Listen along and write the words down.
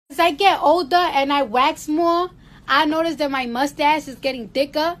As I get older and I wax more, I notice that my mustache is getting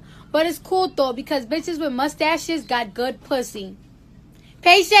thicker. But it's cool though because bitches with mustaches got good pussy.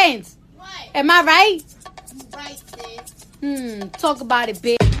 Patience. What? Am I right? Right, sis. Talk about it,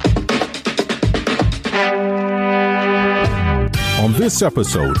 bitch. On this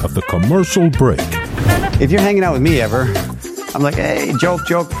episode of The Commercial Break. If you're hanging out with me ever, I'm like, hey, joke,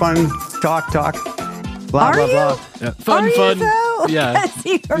 fun, talk, blah, blah, blah. Yeah. Fun. So? Yeah.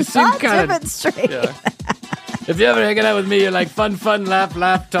 You're You seem not kinda- demonstrating. Yeah. If you're ever hanging out with me, you're like, fun,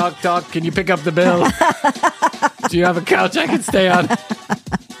 laugh, talk. Can you pick up the bill? Do you have a couch I can stay on?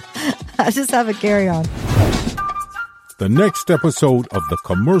 I just have a carry-on. The next episode of The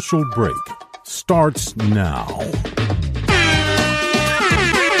Commercial Break starts now.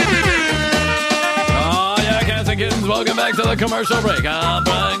 Oh, yeah, cats and kittens, welcome back to The Commercial Break. I'm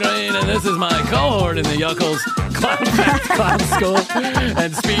Brian Green, and this is my cohort in the Yuckles Clown Fact, Clown School,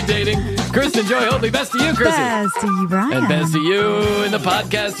 and Speed Dating. Kristen Joy Hoadley, best to you, Kristen. Best to you, Brian. And best to you in the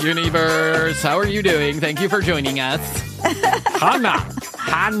podcast universe. How are you doing? Thank you for joining us. Hannah.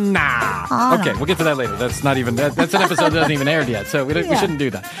 Okay, we'll get to that later. That's not even, that's an episode that hasn't even aired yet, so we shouldn't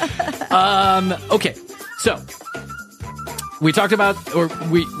do that. Okay, so we talked about, or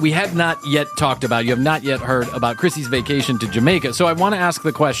we had not yet talked about, you have not yet heard about Chrissy's vacation to Jamaica. So I want to ask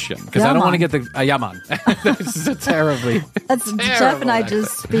the question, because I don't want to get the, Yaman. This is terribly That's Jeff and I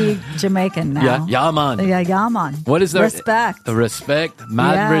just speak Jamaican now. Yeah, Yaman. Yeah, Yaman. What is the respect? The respect,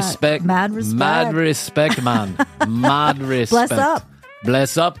 mad respect, mad respect, mad respect, man, mad respect. Bless up.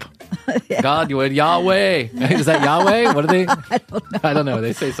 Bless up. Yeah. God, you went Yahweh. Is that Yahweh? What are they? I don't know.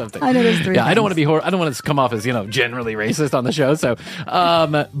 They say something. I know there's three. Yeah, things. I don't want to be. I don't want to come off as generally racist on the show. So,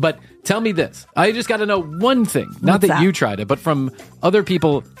 but tell me this. I just got to know one thing. Not that you tried it, but from other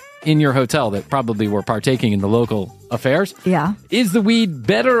people in your hotel that probably were partaking in the local affairs. Yeah. Is the weed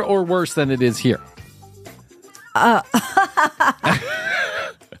better or worse than it is here?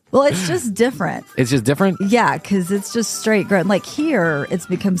 Well, it's just different. It's just different? Yeah, because it's just straight grown. Like here, it's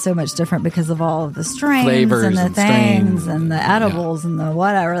become so much different because of all of the strains Flavors and the and things strains. and the edibles and the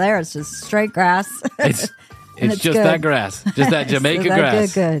whatever. There, it's just straight grass. It's it's just good. that grass. Just that Jamaica So that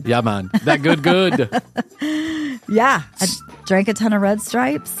grass. good. Yeah, man. That good. Yeah, I drank a ton of Red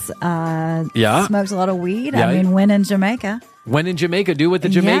Stripes. Yeah. Smoked a lot of weed. Yeah. I mean, when in Jamaica. When in Jamaica, do what the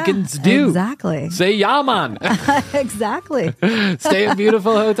Jamaicans Yeah, do. Exactly. Say yaman. Exactly. Stay in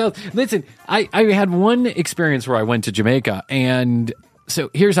beautiful hotels. Listen, I had one experience where I went to Jamaica, and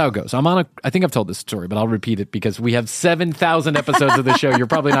so here's how it goes. I think I've told this story, but I'll repeat it because we have 7,000 episodes of the show. You're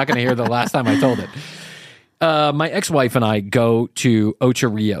probably not going to hear the last time I told it. My ex-wife and I go to Ocho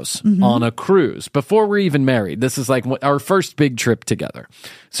Rios on a cruise before we're even married. This is like our first big trip together.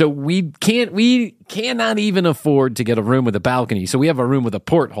 So we cannot even afford to get a room with a balcony. So we have a room with a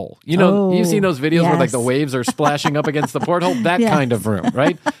porthole. You've seen those videos where like the waves are splashing up against the porthole? That kind of room,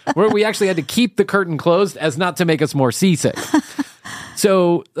 right? Where we actually had to keep the curtain closed as not to make us more seasick.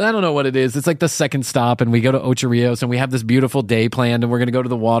 So I don't know what it is. It's like the second stop, and we go to Ocho Rios, and we have this beautiful day planned, and we're going to go to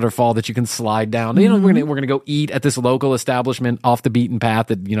the waterfall that you can slide down. We're going to go eat at this local establishment off the beaten path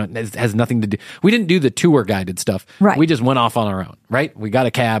that has nothing to do. We didn't do the tour guided stuff. Right. We just went off on our own. Right. We got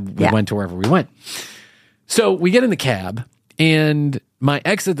a cab. We went to wherever we went. So we get in the cab, and my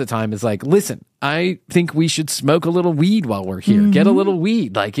ex at the time is like, "Listen, I think we should smoke a little weed while we're here. Get a little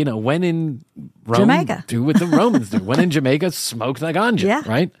weed. Like, when in Rome, Jamaica. do what the Romans do. When in Jamaica, smoke the ganja." Yeah.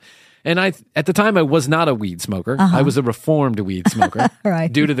 Right? And at the time, I was not a weed smoker. I was a reformed weed smoker.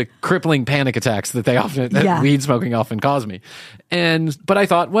 Right. Due to the crippling panic attacks that weed smoking often caused me. But I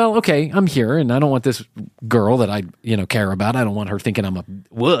thought, well, okay, I'm here, and I don't want this girl that I, care about. I don't want her thinking I'm a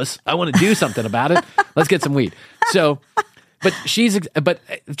wuss. I want to do something about it. Let's get some weed. So, but she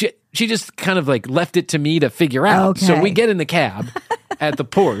just kind of like left it to me to figure out. Okay. So we get in the cab at the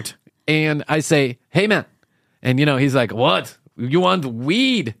port, and I say, "Hey, man," and he's like, "What? You want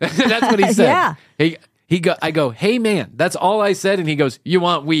weed?" That's what he said. Yeah. I go, "Hey, man," that's all I said, and he goes, "You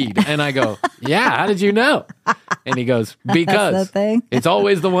want weed?" And I go, "Yeah, how did you know?" And he goes, "Because the thing. it's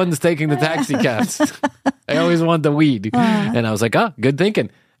always the ones taking the taxi cabs. I always want the weed." And I was like, "Oh, good thinking."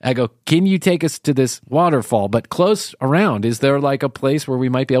 I go, "Can you take us to this waterfall? But close around, is there like a place where we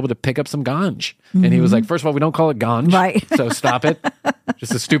might be able to pick up some ganj?" And he was like, "First of all, we don't call it ganj. Right. So stop it.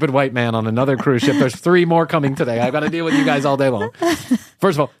 Just a stupid white man on another cruise ship. There's 3 more coming today. I've got to deal with you guys all day long."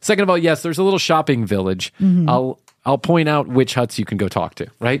 First of all. Second of all, yes, there's a little shopping village. I'll point out which huts you can go talk to,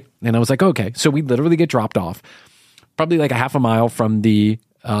 right? And I was like, okay. So we literally get dropped off probably like a half a mile from the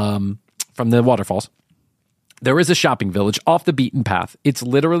waterfalls. there is a shopping village off the beaten path. It's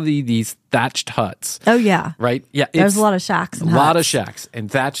literally these thatched huts. Oh, yeah. Right? Yeah. There's a lot of shacks and A lot huts. of shacks and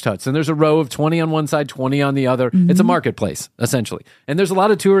thatched huts. And there's a row of 20 on one side, 20 on the other. It's a marketplace, essentially. And there's a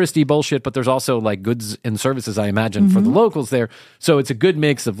lot of touristy bullshit, but there's also like goods and services, I imagine, for the locals there. So it's a good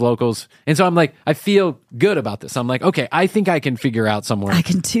mix of locals. And so I'm like, I feel good about this. I'm like, okay, I think I can figure out somewhere. I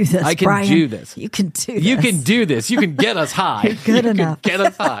can do this. I can Brian. do this. You can do this. You can do this. You can get us high. You're good You enough. can get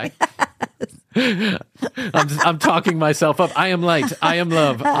us high. I'm talking myself up. I am light. I am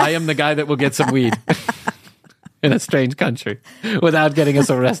love. I am the guy that will get some weed in a strange country without getting us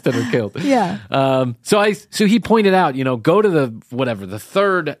arrested or killed. Yeah. So he pointed out, go to the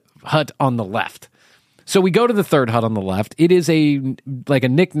third hut on the left. So we go to the third hut on the left. It is a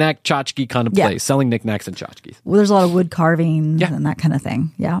knick-knack tchotchke kind of place, selling knickknacks and tchotchkes. Well, there's a lot of wood carvings and that kind of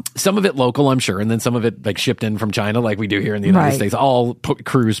thing. Yeah. Some of it local, I'm sure, and then some of it like shipped in from China, like we do here in the United States. All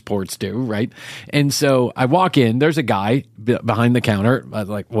cruise ports do, right? And so I walk in. There's a guy behind the counter,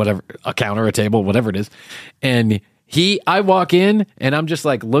 like whatever, a counter, a table, whatever it is, and I walk in and I'm just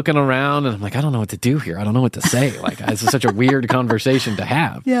like looking around and I'm like, I don't know what to do here. I don't know what to say. Like, this is such a weird conversation to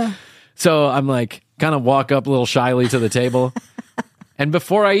have. Yeah. So I'm like, kind of walk up a little shyly to the table. And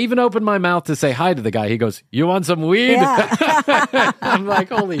before I even open my mouth to say hi to the guy, he goes, "You want some weed?" Yeah. I'm like,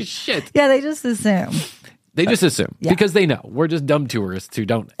 holy shit. Yeah, they just assume. They just assume because they know we're just dumb tourists who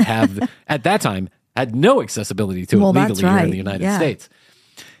don't have, at that time, had no accessibility to it legally that's here in right. the United States.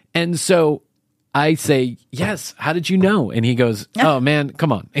 And so I say, "Yes, how did you know?" And he goes, "Oh man,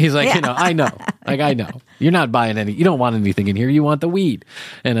 come on." He's like, I know. Like, I know. You're not buying you don't want anything in here. You want the weed.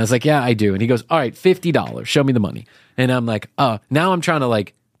 And I was like, "Yeah, I do." And he goes, "All right, $50. Show me the money." And I'm like, "Oh, now I'm trying to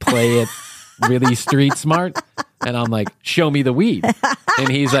like play it really street smart." And I'm like, "Show me the weed." And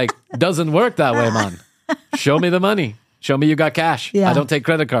he's like, "Doesn't work that way, man. Show me the money. Show me you got cash. Yeah. I don't take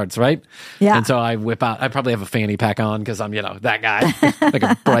credit cards, right?" Yeah. And so I whip out, I probably have a fanny pack on because I'm, that guy, like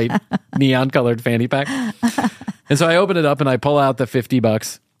a bright neon colored fanny pack. And so I open it up and I pull out the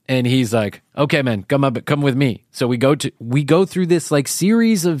 $50 and he's like, "Okay, man, come with me." So we go through this like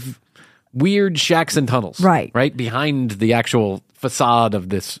series of weird shacks and tunnels, Right. behind the actual facade of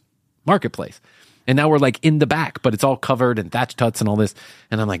this marketplace. And now we're like in the back, but it's all covered in thatched huts and all this.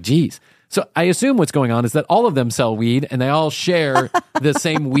 And I'm like, geez. So I assume what's going on is that all of them sell weed and they all share the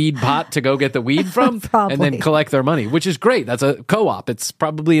same weed pot to go get the weed from Probably. and then collect their money, which is great. That's a co-op. It's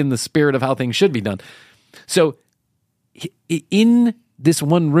probably in the spirit of how things should be done. So in this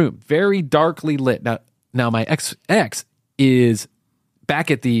one room, very darkly lit. Now my ex is back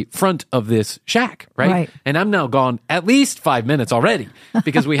at the front of this shack, right? And I'm now gone at least 5 minutes already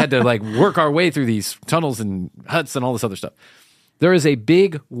because we had to like work our way through these tunnels and huts and all this other stuff. There is a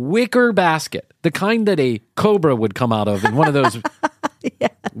big wicker basket, the kind that a cobra would come out of in one of those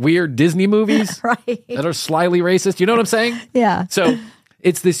weird Disney movies that are slyly racist. You know what I'm saying? Yeah. So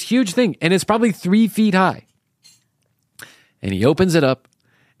it's this huge thing, and it's probably 3 feet high. And he opens it up,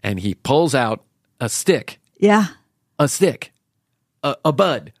 and he pulls out a stick. Yeah. A stick. A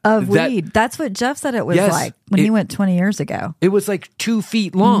bud. Of weed. That's what Jeff said it was like when he went 20 years ago. It was like 2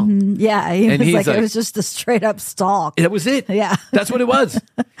 feet long. Yeah. And was he's like, like- it was just a straight up stalk. That was it. Yeah. That's what it was.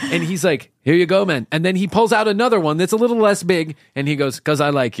 And he's like, "Here you go, man." And then he pulls out another one that's a little less big, and he goes, "'Cause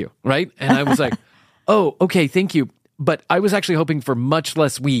I like you." Right? And I was like, "Oh, okay, thank you. But I was actually hoping for much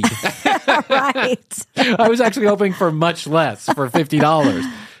less weed." Right. I was actually hoping for much less for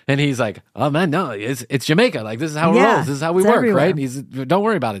 $50. And he's like, "Oh man, no, it's Jamaica. Like, this is how it Yeah, rolls. This is how we it's work, everywhere. right?" And he's, "Don't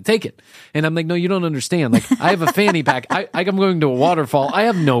worry about it. Take it." And I'm like, "No, you don't understand. Like, I have a fanny pack. I'm going to a waterfall. I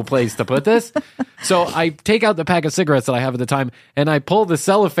have no place to put this." So I take out the pack of cigarettes that I have at the time, and I pull the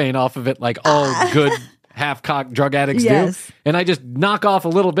cellophane off of it like all good half-cocked drug addicts Yes. do. And I just knock off a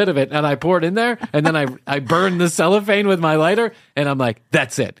little bit of it, and I pour it in there, and then I burn the cellophane with my lighter, and I'm like,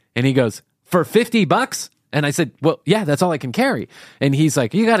 "That's it." And he goes, "For $50? And I said, "Well, yeah, that's all I can carry." And he's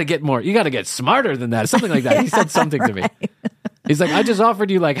like, "You got to get more. You got to get smarter than that." Something like that. He said something to me. He's like, "I just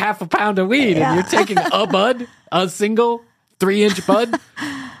offered you like half a pound of weed and you're taking a bud, a single 3-inch bud."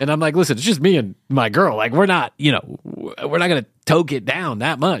 And I'm like, "Listen, it's just me and my girl. Like, we're not going to toke it down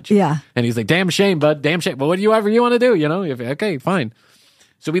that much." Yeah. And he's like, "Damn shame, bud. Damn shame. Well, whatever you want to do, okay, fine."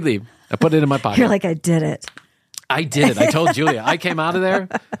 So we leave. I put it in my pocket. You're like, I did it. I did it. I told Julia. I came out of there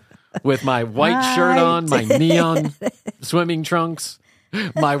with my white shirt on, my neon swimming trunks,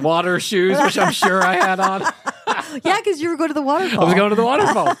 my water shoes, which I'm sure I had on. Yeah, because you were going to the waterfall. I was going to the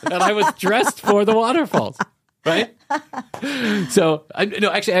waterfall, and I was dressed for the waterfalls, right? So,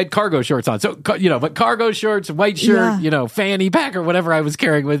 I had cargo shorts on. So, but cargo shorts, white shirt, fanny pack or whatever I was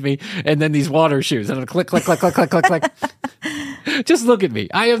carrying with me, and then these water shoes, and click, click, click, click, click, click, click. Just look at me.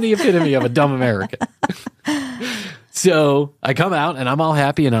 I am the epitome of a dumb American. So I come out and I'm all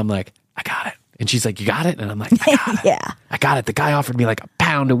happy and I'm like, I got it. And she's like, you got it? And I'm like, I got it. Yeah. I got it. The guy offered me like a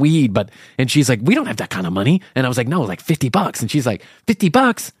pound of weed, and she's like, we don't have that kind of money. And I was like, no, like $50. And she's like,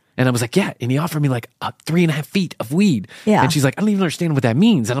 $50? And I was like, yeah. And he offered me like 3.5 feet of weed. Yeah. And she's like, I don't even understand what that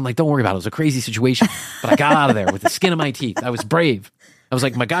means. And I'm like, don't worry about it. It was a crazy situation. But I got out of there with the skin of my teeth. I was brave. I was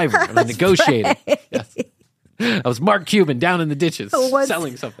like MacGyver. I was negotiating. Yes. I was Mark Cuban down in the ditches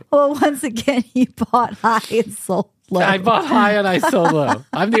selling something. Well, once again, you bought high and sold low. I bought high and I sold low.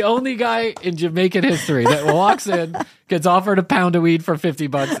 I'm the only guy in Jamaican history that walks in, gets offered a pound of weed for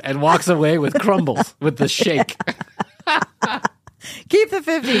 $50 and walks away with crumbles with the shake. Keep the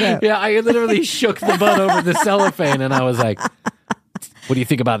 50 though. Yeah, I literally shook the bud over the cellophane and I was like, what do you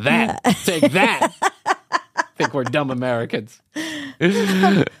think about that? Take that. Think we're dumb Americans.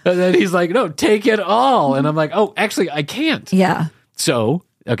 And then he's like, no, take it all. And I'm like, oh, actually, I can't. Yeah. So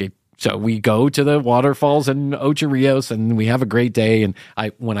we go to the waterfalls in Ocho Rios and we have a great day. And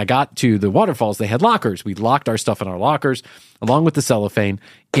when I got to the waterfalls, they had lockers. We locked our stuff in our lockers along with the cellophane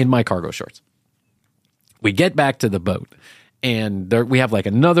in my cargo shorts. We get back to the boat and we have like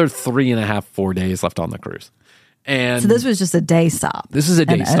another 3.5, 4 days left on the cruise. And so this was just a day stop. This is a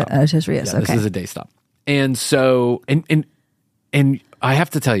day stop. Ocho Rios. Yeah, Okay. This is a day stop. And so, and I have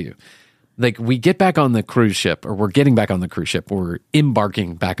to tell you, like we get back on the cruise ship, or we're getting back on the cruise ship, we're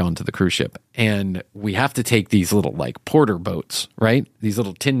embarking back onto the cruise ship, and we have to take these little like porter boats, right? These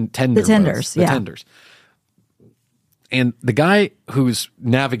little tender The tenders, boats, yeah. the tenders. And the guy who's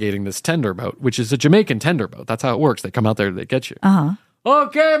navigating this tender boat, which is a Jamaican tender boat, that's how it works. They come out there, they get you. Uh-huh.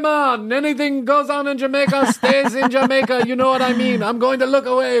 Okay, man, anything goes on in Jamaica stays in Jamaica. You know what I mean? I'm going to look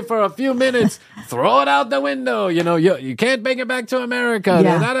away for a few minutes, throw it out the window. You know, you can't make it back to America.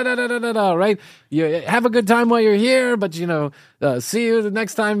 Yeah. Right? You have a good time while you're here, but, see you the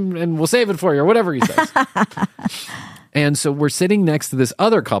next time and we'll save it for you, or whatever he says. And so we're sitting next to this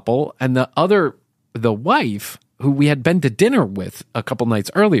other couple, and the wife, who we had been to dinner with a couple nights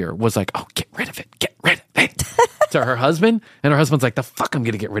earlier, was like, oh, get rid of it. To her husband, and her husband's like, the fuck I'm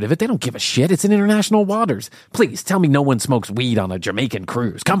gonna get rid of it. They don't give a shit. It's in international waters. Please tell me no one smokes weed on a Jamaican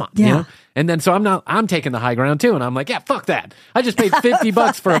cruise. Come on. Yeah. And then so I'm taking the high ground too, and I'm like, yeah, fuck that. I just paid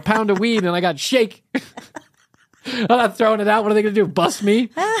 $50 for a pound of weed and I got shake. I'm not throwing it out. What are they gonna do? Bust me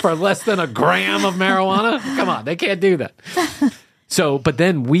for less than a gram of marijuana? Come on, they can't do that. So, but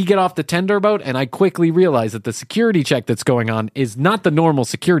then we get off the tender boat, and I quickly realize that the security check that's going on is not the normal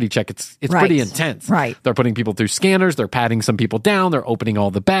security check. It's Right. pretty intense. Right. They're putting people through scanners. They're patting some people down. They're opening all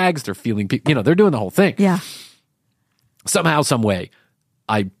the bags. They're feeling people. They're doing the whole thing. Yeah. Somehow, some way,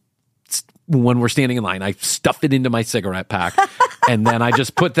 when we're standing in line, I stuff it into my cigarette pack, and then I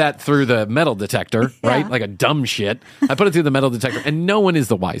just put that through the metal detector, right? Like a dumb shit. I put it through the metal detector, and no one is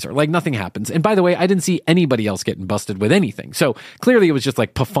the wiser. Like, nothing happens. And by the way, I didn't see anybody else getting busted with anything. So clearly it was just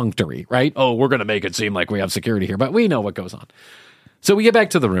like perfunctory, right? Oh, we're going to make it seem like we have security here, but we know what goes on. So we get back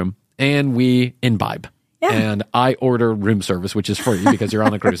to the room, and we imbibe. Yeah. And I order room service, which is free because you're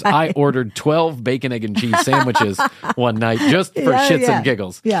on the cruise. I ordered 12 bacon, egg, and cheese sandwiches one night just for shits and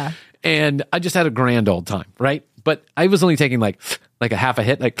giggles. Yeah. And I just had a grand old time, right? But I was only taking like a half a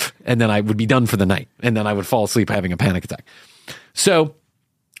hit, and then I would be done for the night. And then I would fall asleep having a panic attack. So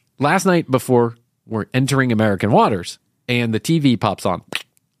last night before we're entering American waters, and the TV pops on,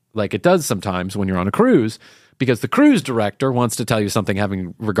 like it does sometimes when you're on a cruise, because the cruise director wants to tell you something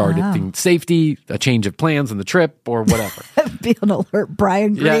having regarding safety, a change of plans on the trip, or whatever. Be on alert,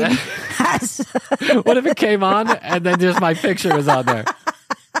 Brian Green. Yeah. has What if it came on and then just my picture was on there?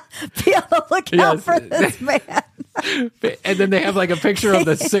 be on the lookout Yes. for this man. And then they have like a picture of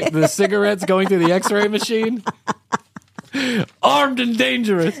the cigarettes going through the x-ray machine. Armed and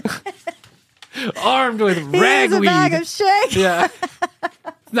dangerous. Armed with Here's a ragweed. bag of shake. Yeah.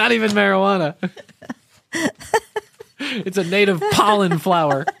 It's not even marijuana. It's a native pollen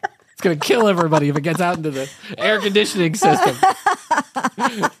flower. It's going to kill everybody if it gets out into the air conditioning system.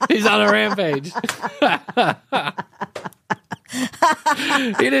 He's on a rampage.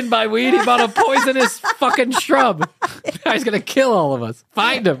 He didn't buy weed. He bought a poisonous fucking shrub. He's going to kill all of us.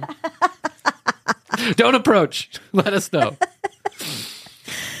 Find him. Don't approach. Let us know.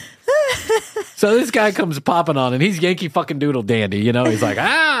 So this guy comes popping on, and he's Yankee fucking Doodle Dandy. He's like,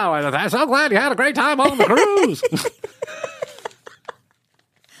 I'm so glad you had a great time on the cruise.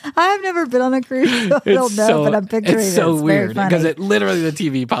 I've never been on a cruise, so I don't know, but I'm picturing it's so It's weird very because funny. it literally the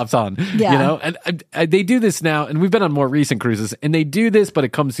TV pops on. Yeah. You know, and they do this now, and we've been on more recent cruises, and they do this, but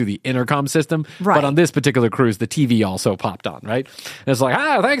it comes through the intercom system. Right. But on this particular cruise, the TV also popped on, right? And it's like,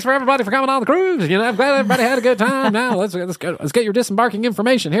 thanks for everybody for coming on the cruise. You know, I'm glad everybody had a good time. Now let's get your disembarking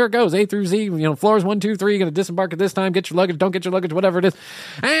information. Here it goes, A through Z. You know, floors 1, 2, 3. You're gonna disembark at this time. Get your luggage. Don't get your luggage. Whatever it is.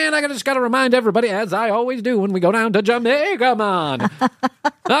 And I just gotta remind everybody, as I always do when we go down to Jamaica, man.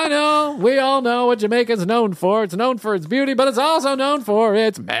 I know, we all know what Jamaica's known for. It's known for its beauty, but it's also known for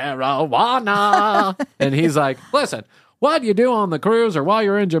its marijuana. And he's like, listen, what you do on the cruise or while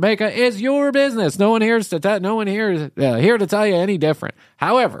you're in Jamaica is your business. No one here is here to tell you any different.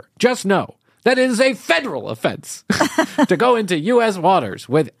 However, just know that it is a federal offense to go into U.S. waters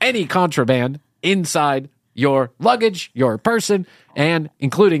with any contraband inside your luggage, your person, and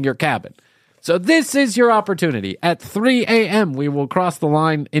including your cabin. So this is your opportunity. At 3 a.m., we will cross the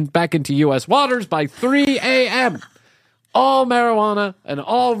line back into U.S. waters by 3 a.m. All marijuana and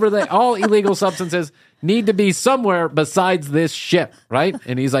all illegal substances need to be somewhere besides this ship, right?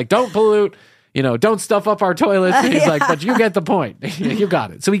 And he's like, don't pollute, don't stuff up our toilets. And he's like, but you get the point. You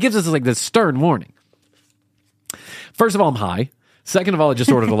got it. So he gives us like this stern warning. First of all, I'm high. Second of all, I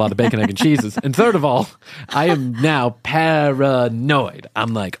just ordered a lot of bacon, egg, and cheeses. And third of all, I am now paranoid.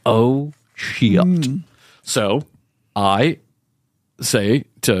 I'm like, oh, shit. So I say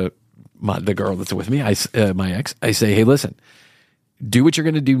to the girl that's with me, my ex, I say, hey, listen, do what you're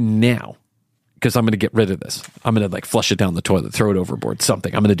going to do now because I'm going to get rid of this. I'm going to like flush it down the toilet, throw it overboard,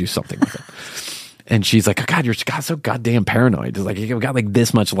 something. I'm going to do something with it. And she's like, oh, God, you're so goddamn paranoid. It's like, you've got like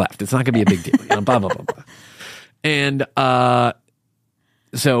this much left. It's not going to be a big deal. Blah, blah, blah, blah. And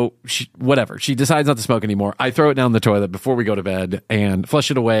so she decides not to smoke anymore. I throw it down the toilet before we go to bed and flush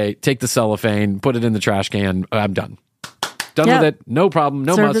it away, take the cellophane, put it in the trash can. I'm done. Done with it. No problem.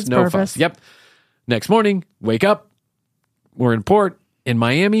 No Served muss. its No purpose. fuss. Yep. Next morning, wake up. We're in port in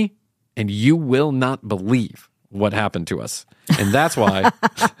Miami, and you will not believe what happened to us. And that's why.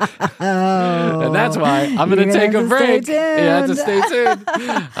 And that's why I'm going to take a break. You have to stay tuned.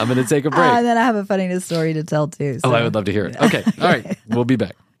 I'm going to take a break. And then I have a funny story to tell too. So. Oh, I would love to hear it. Okay. All right. We'll be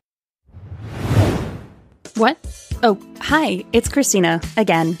back. What? Oh, hi, it's Christina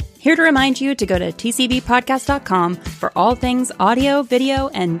again, here to remind you to go to tcbpodcast.com for all things audio, video,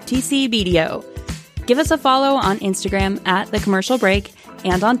 and TCBDO. Give us a follow on Instagram at The Commercial Break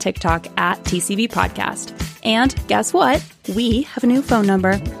and on TikTok at TCB Podcast. And guess what? We have a new phone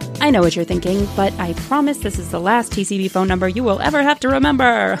number. I know what you're thinking, but I promise this is the last TCB phone number you will ever have to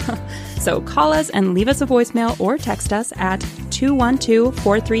remember. So call us and leave us a voicemail or text us at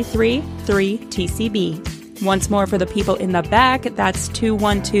 212-433-3TCB. Once more for the people in the back, that's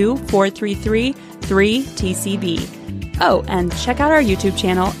 212-433-3TCB. Oh, and check out our YouTube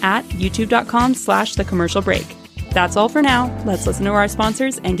channel at youtube.com/The Commercial Break. That's all for now. Let's listen to our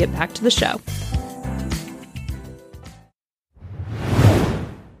sponsors and get back to the show.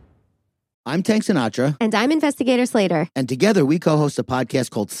 I'm Tank Sinatra. And I'm Investigator Slater. And together we co-host a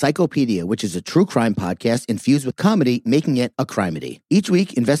podcast called Psychopedia, which is a true crime podcast infused with comedy, making it a crimedy. Each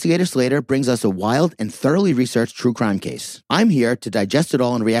week, Investigator Slater brings us a wild and thoroughly researched true crime case. I'm here to digest it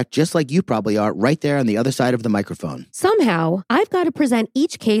all and react just like you probably are right there on the other side of the microphone. Somehow, I've got to present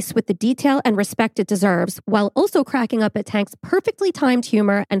each case with the detail and respect it deserves, while also cracking up at Tank's perfectly timed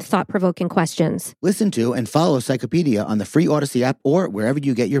humor and thought-provoking questions. Listen to and follow Psychopedia on the free Odyssey app or wherever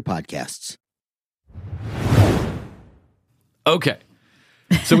you get your podcasts. Okay.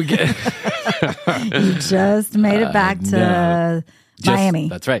 So we get... You just made it back to Miami.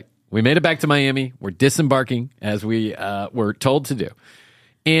 That's right. We made it back to Miami. We're disembarking as we were told to do.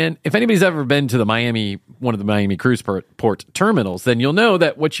 And if anybody's ever been to one of the Miami cruise port terminals, then you'll know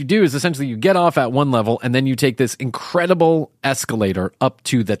that what you do is essentially you get off at one level and then you take this incredible escalator up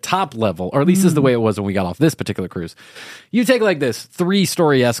to the top level, or at least is the way it was when we got off this particular cruise. You take like this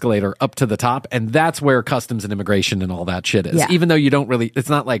 3-story escalator up to the top, and that's where customs and immigration and all that shit is. Yeah. Even though you don't really, it's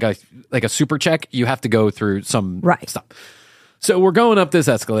not like a super check. You have to go through some stuff. So we're going up this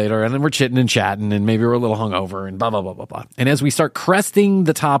escalator, and then we're chitting and chatting, and maybe we're a little hungover, and blah, blah, blah, blah, blah. And as we start cresting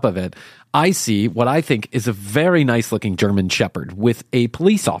the top of it, I see what I think is a very nice-looking German Shepherd with a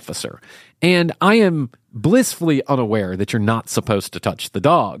police officer. And I am blissfully unaware that you're not supposed to touch the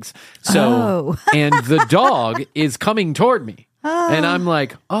dogs. So, and the dog is coming toward me. And I'm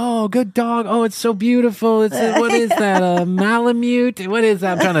like, oh, good dog. Oh, it's so beautiful. What is that? A Malamute? What is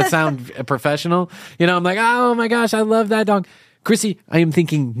that? I'm trying to sound professional. I'm like, oh my gosh, I love that dog. Chrissy, I am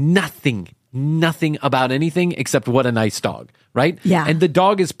thinking nothing nothing about anything except what a nice dog, right? Yeah. And the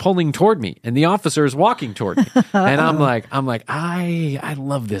dog is pulling toward me and the officer is walking toward me. And I'm like, I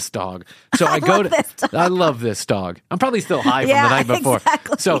love this dog. So I love this dog. I'm probably still high from the night before.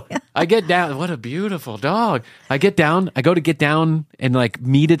 Exactly. So I get down. What a beautiful dog. I get down and like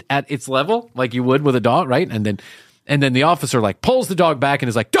meet it at its level, like you would with a dog, right? And then the officer like pulls the dog back and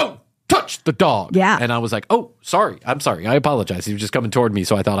is like, don't touch the dog. Yeah. And I was like, oh, sorry. I'm sorry. I apologize. He was just coming toward me.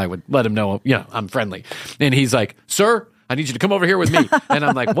 So I thought I would let him know, I'm friendly. And he's like, sir, I need you to come over here with me. And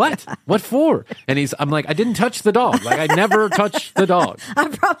I'm like, what? What for? And I'm like, I didn't touch the dog. Like I never touched the dog. I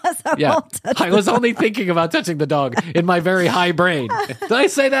promise I won't touch I was only thinking about touching the dog in my very high brain. Did I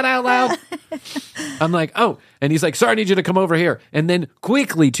say that out loud? I'm like, oh. And he's like, sir, I need you to come over here. And then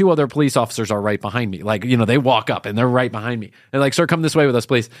quickly, 2 other police officers are right behind me. Like, they walk up and they're right behind me. They're like, sir, come this way with us,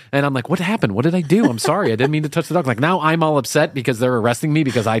 please. And I'm like, what happened? What did I do? I'm sorry. I didn't mean to touch the dog. Like now I'm all upset because they're arresting me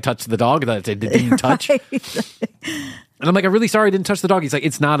because I touched the dog that I didn't touch. And I'm like, I'm really sorry I didn't touch the dog. He's like,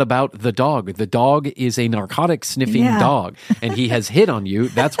 it's not about the dog. The dog is a narcotic sniffing dog and he has hit on you.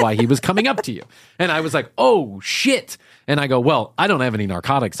 That's why he was coming up to you. And I was like, oh shit. And I go, well, I don't have any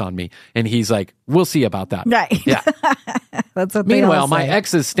narcotics on me. And he's like, we'll see about that. Right. Yeah. That's what Meanwhile, my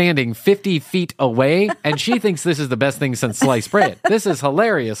ex is standing 50 feet away and she thinks this is the best thing since sliced bread. This is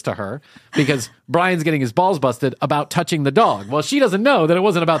hilarious to her because Brian's getting his balls busted about touching the dog. Well, she doesn't know that it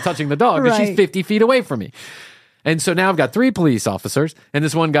wasn't about touching the dog because she's 50 feet away from me. And so now I've got 3 police officers, and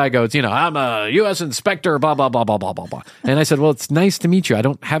this one guy goes, I'm a U.S. inspector, blah, blah, blah, blah, blah, blah, blah. And I said, well, it's nice to meet you. I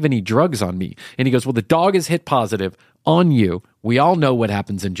don't have any drugs on me. And he goes, well, the dog is hit positive on you. We all know what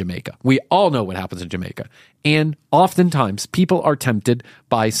happens in Jamaica. And oftentimes people are tempted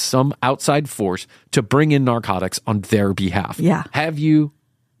by some outside force to bring in narcotics on their behalf. Yeah. Have you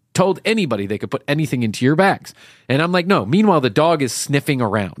told anybody they could put anything into your bags? And I'm like, no. Meanwhile, the dog is sniffing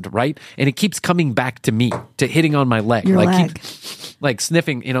around, right? And it keeps coming back to me, to hitting on my leg. Your leg. leg. Like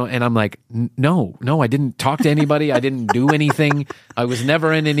sniffing, and I'm like, no, I didn't talk to anybody. I didn't do anything. I was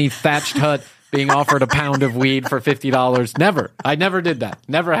never in any thatched hut being offered a pound of weed for $50. Never. I never did that.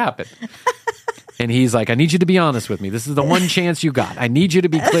 Never happened. And he's like, I need you to be honest with me. This is the one chance you got. I need you to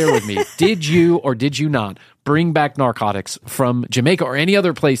be clear with me. Did you or did you not bring back narcotics from Jamaica or any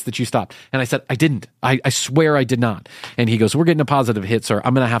other place that you stopped? And I said, I didn't. I swear I did not. And he goes, we're getting a positive hit, sir.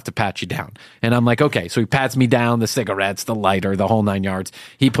 I'm going to have to pat you down. And I'm like, okay. So he pats me down, the cigarettes, the lighter, the whole 9 yards.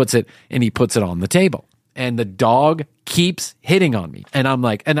 He puts it on the table. And the dog keeps hitting on me. And I'm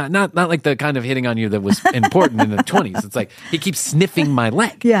like, and not like the kind of hitting on you that was important in the 20s. It's like he keeps sniffing my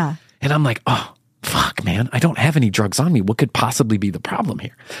leg. Yeah. And I'm like, oh, fuck, man, I don't have any drugs on me. What could possibly be the problem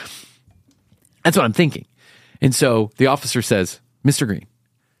here? That's what I'm thinking. And so the officer says, Mr. Green,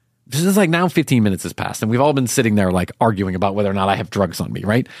 this is like now 15 minutes has passed and we've all been sitting there like arguing about whether or not I have drugs on me,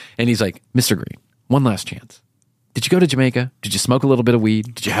 right? And he's like, Mr. Green, one last chance. Did you go to Jamaica? Did you smoke a little bit of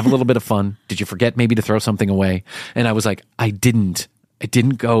weed? Did you have a little bit of fun? Did you forget maybe to throw something away? And I was like, I didn't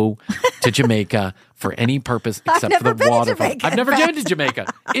go to Jamaica for any purpose except for the waterfall. I've never been to Jamaica.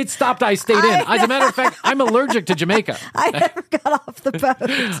 It stopped. I stayed in. As a matter of fact, I'm allergic to Jamaica. I never got off the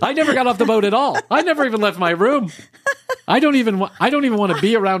boat. I never got off the boat at all. I never even left my room. I don't even want to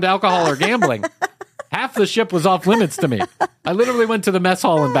be around alcohol or gambling. Half the ship was off limits to me. I literally went to the mess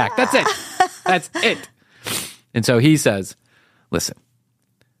hall and back. That's it. That's it. And so he says, listen,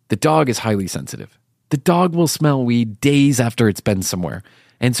 the dog is highly sensitive. The dog will smell weed days after it's been somewhere.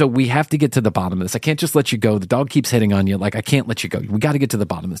 And so we have to get to the bottom of this. I can't just let you go. The dog keeps hitting on you. Like, I can't let you go. We got to get to the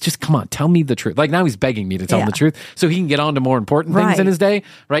bottom of this. Just come on, tell me the truth. Like, now he's begging me to tell him the truth so he can get on to more important things in his day,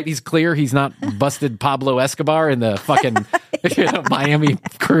 right? He's clear. He's not busted Pablo Escobar in the fucking Miami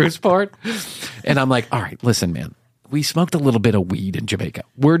cruise port. And I'm like, all right, listen, man. We smoked a little bit of weed in Jamaica.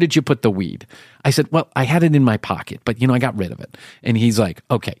 Where did you put the weed? I said, well, I had it in my pocket, but I got rid of it. And he's like,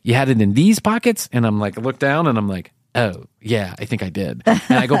 okay, you had it in these pockets? And I'm like, I look down and I'm like, oh, yeah, I think I did. And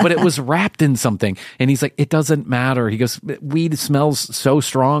I go, but it was wrapped in something. And he's like, it doesn't matter. He goes, weed smells so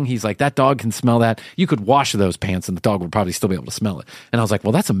strong. He's like, that dog can smell that. You could wash those pants and the dog would probably still be able to smell it. And I was like,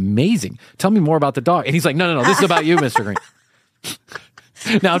 well, that's amazing. Tell me more about the dog. And he's like, no, this is about you, Mr. Green.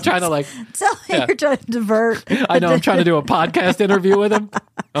 Now I'm trying to You're trying to divert. I know. I'm trying to do a podcast interview with him.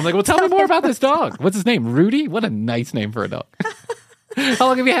 I'm like, well, tell me more about this dog. What's his name? Rudy? What a nice name for a dog. How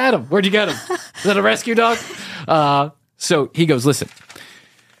long have you had him? Where'd you get him? Is that a rescue dog? So he goes, listen,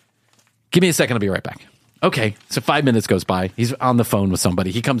 give me a second. I'll be right back. Okay. So 5 minutes goes by. He's on the phone with somebody.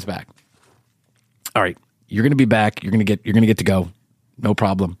 He comes back. All right. You're going to be back. You're going to get to go. no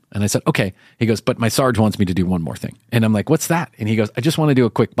problem. And I said, okay. He goes, but my Sarge wants me to do one more thing. And I'm like, what's that? And he goes, I just want to do a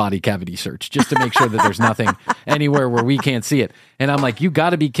quick body cavity search just to make sure that there's nothing anywhere where we can't see it. And I'm like, you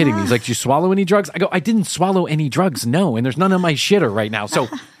got to be kidding me. He's like, did you swallow any drugs? I go, I didn't swallow any drugs. No. And there's none on my shitter right now. So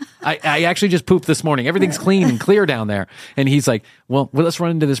I actually just pooped this morning. Everything's clean and clear down there. And he's like, well, let's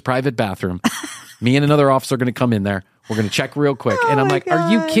run into this private bathroom. Me and another officer are going to come in there. We're going to check real quick. And I'm like,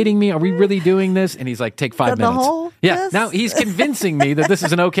 are you kidding me? Are we really doing this? And he's like, take 5 minutes. Yeah. Now he's convincing me that this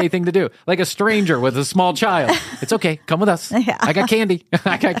is an okay thing to do. Like a stranger with a small child. It's okay. Come with us. Yeah. I got candy.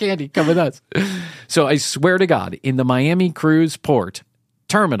 I got candy. Come with us. So I swear to God, in the Miami Cruise Port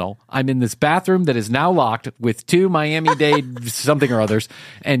terminal, I'm in this bathroom that is now locked with 2 Miami-Dade something or others,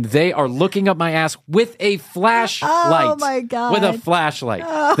 and they are looking up my ass with a flashlight. Oh my God. With a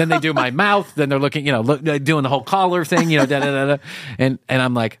flashlight. Then they do my mouth, then they're looking, doing the whole collar thing, da da da da. And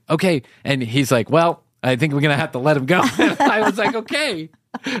I'm like, okay. And he's like, well, I think we're going to have to let him go. And I was like, okay.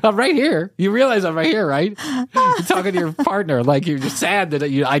 I'm right here. You realize I'm right here, right? You're talking to your partner like you're just sad that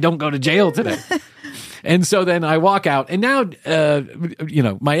I don't go to jail today. And so then I walk out, and now,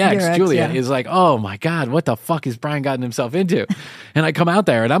 my ex, Julia, is like, oh my God, what the fuck has Brian gotten himself into? And I come out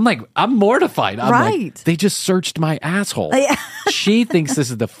there, and I'm like, I'm mortified. I'm like, they just searched my asshole. She thinks this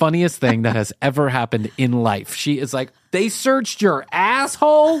is the funniest thing that has ever happened in life. She is like, they searched your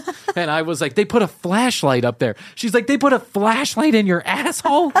asshole? And I was like, they put a flashlight up there. She's like, they put a flashlight in your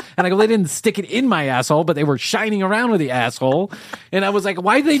asshole? And I go, they didn't stick it in my asshole, but they were shining around with the asshole. And I was like,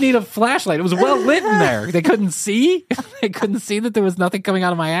 why do they need a flashlight? It was well lit in there. They couldn't see? They couldn't see that there was nothing coming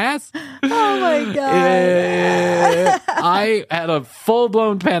out of my ass? Oh my God. I had a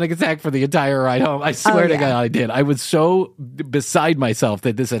full-blown panic attack for the entire ride home. I swear to God I did. I was so beside myself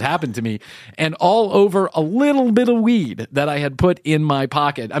that this had happened to me, and all over a little bit of weed that I had put in my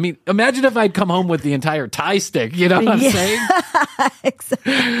pocket. I mean, imagine if I'd come home with the entire Thai stick. You know what I'm saying?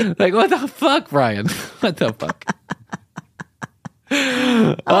 Exactly. Like, what the fuck, Brian? What the fuck?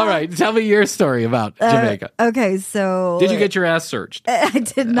 All right, tell me your story about Jamaica. Okay, so did you get your ass searched? I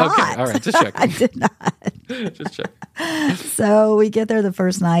did not. Okay, all right, just check. I did not. Just check. So we get there the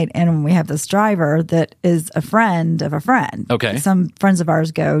first night, and we have this driver that is a friend of a friend. Okay. Some friends of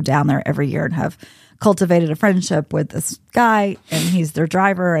ours go down there every year and have cultivated a friendship with this guy, and he's their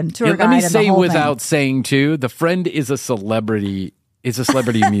driver and tour guide. Let me and the say whole without saying too, the friend is a celebrity. Is a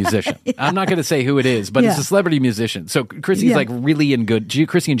celebrity musician. I'm not going to say who it is, but it's a celebrity musician. So Chrissy's like really in good.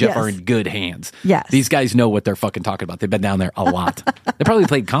 Chrissy and Jeff are in good hands. Yes, these guys know what they're fucking talking about. They've been down there a lot. They probably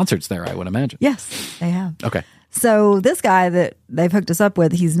played concerts there, I would imagine. Yes, they have. Okay. So this guy that they've hooked us up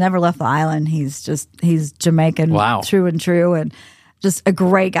with, he's never left the island. He's Jamaican, true and true, and just a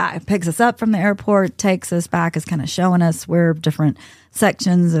great guy. Picks us up from the airport, takes us back, is kind of showing us where different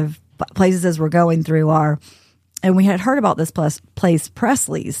sections of places as we're going through are. And we had heard about this place,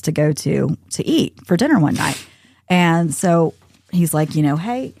 Presley's, to go to eat for dinner one night. And so he's like,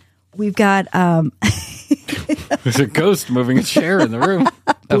 hey, we've got... There's a ghost moving a chair in the room.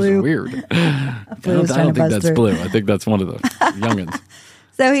 That was weird. I don't think that's Blue. I think that's one of the youngins.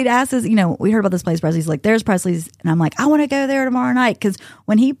 So he'd asked us, we heard about this place, Presley's. Like, there's Presley's. And I'm like, I want to go there tomorrow night. Because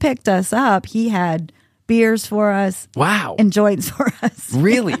when he picked us up, he had beers for us. Wow. And joints for us.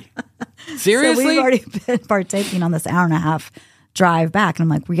 Really? Seriously? So we've already been partaking on this hour and a half drive back. And I'm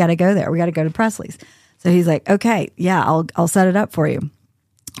like, we got to go there. We got to go to Presley's. So he's like, okay, yeah, I'll set it up for you.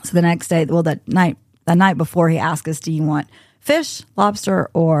 So the next day, well, that night before, he asked us, do you want fish, lobster,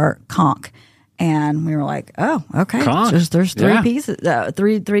 or conch? And we were like, oh, okay. There's three pieces,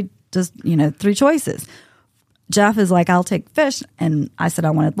 three choices. Jeff is like, I'll take fish. And I said,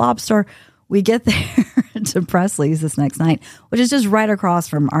 I wanted lobster. We get there to Presley's this next night, which is just right across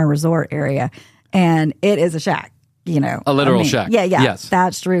from our resort area. And it is a shack, A literal shack. Yeah. Yes.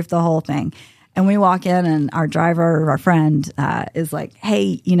 Thatched roof, the whole thing. And we walk in, and our driver, our friend, is like,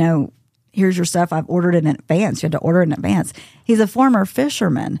 hey, here's your stuff. I've ordered it in advance. You had to order it in advance. He's a former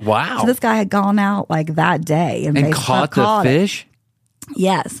fisherman. Wow. So this guy had gone out like that day and caught the fish?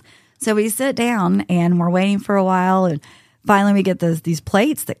 Yes. So we sit down, and we're waiting for a while, and finally we get these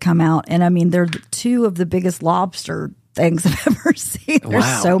plates that come out. And I mean, they're two of the biggest lobster things I've ever seen.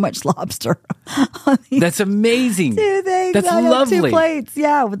 There's so much lobster. That's amazing. Two things. That's lovely. 2 plates,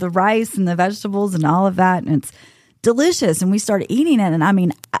 yeah, with the rice and the vegetables and all of that. And it's delicious. And we started eating it. And I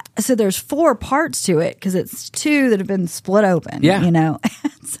mean, so there's 4 parts to it because it's 2 that have been split open. Yeah.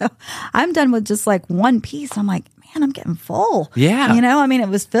 So I'm done with just like 1 piece. I'm like, man, I'm getting full. Yeah. I mean, it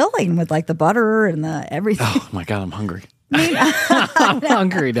was filling with like the butter and the everything. Oh my God, I'm hungry. I'm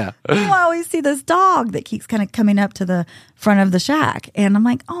hungry now. Meanwhile, we see this dog that keeps kind of coming up to the front of the shack. And I'm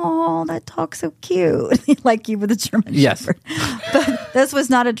like, oh, that dog's so cute. Like you with a German Yes. Shepherd. But this was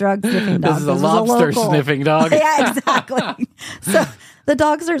not a drug sniffing dog. This is a was lobster local. sniffing dog. Yeah, exactly. So the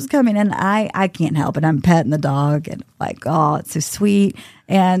dog starts coming and I can't help it. I'm petting the dog and like, oh, it's so sweet.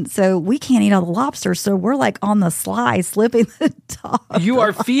 And so we can't eat all the lobster. So we're like on the sly, slipping the dog. You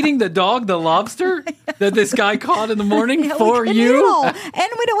are feeding the dog the lobster that this guy caught in the morning Yeah, for we couldn't eat it you? all. And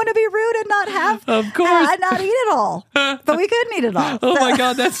we don't want to be rude and not have, Of course. not eat it all. But we couldn't eat it all. Oh my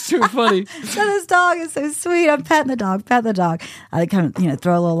God, that's too funny. So this dog is so sweet. I'm petting the dog, pet the dog. I kind of,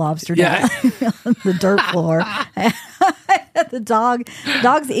 throw a little lobster down on the dirt floor. The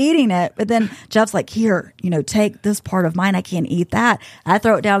dog's eating it. But then Jeff's like, here, take this part of mine. I can't eat that. I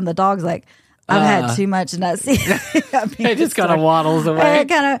throw it down and the dog's like, I've had too much and that's It just kind of waddles away. It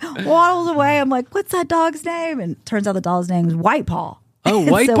kind of waddles away. I'm like, what's that dog's name? And turns out the dog's name is White Paw. Oh,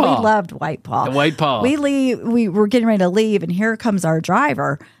 White So Paw. we loved White Paw. The White Paw. We were getting ready to leave, and here comes our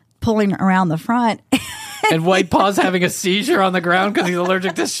driver pulling around the front. And White Paw's having a seizure on the ground because he's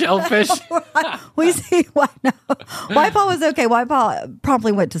allergic to shellfish. We see White Paw was okay. White Paw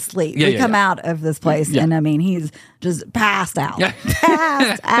promptly went to sleep. We come out of this place, and he's just passed out,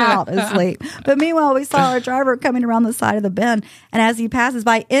 passed out asleep. But meanwhile, we saw our driver coming around the side of the bend, and as he passes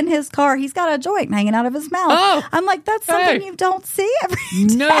by in his car, he's got a joint hanging out of his mouth. Oh, I'm like, that's something you don't see every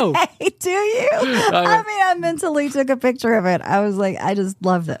day. No. Do you? I mentally took a picture of it. I was like, I just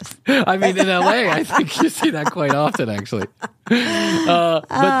love this. I mean, in LA, I think you see that quite often, actually. So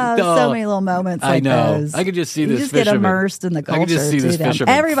many little moments like I know. those. I could just see you this just fisherman. get immersed in the culture. I could just see this too,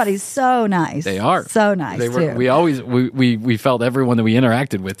 fisherman. Everybody's so nice. They are. So nice, too. We felt everyone that we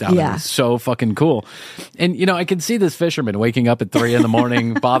interacted with down there was so fucking cool. And, I can see this fisherman waking up at 3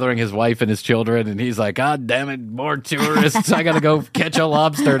 a.m, bothering his wife and his children. And he's like, God damn it, more tourists. I got to go catch a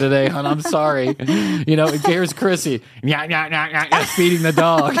lobster today, hon. I'm sorry. Here's Chrissy. Feeding the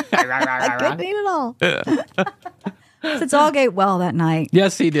dog. I couldn't eat it all. The dog ate well that night.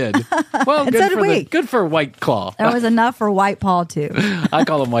 Yes, he did. Well, And so did we. good for White Claw. There was enough for White Paw, too. I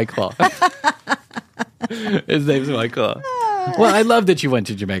call him White Claw. His name's White Claw. Well, I love that you went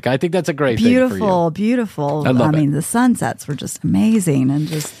to Jamaica. I think that's a great thing for you. Beautiful. I love it. The sunsets were just amazing. And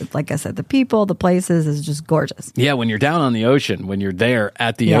just, like I said, the people, the places is just gorgeous. Yeah, when you're down on the ocean, when you're there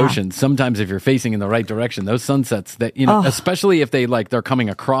at the ocean, sometimes if you're facing in the right direction, those sunsets that, especially if they're coming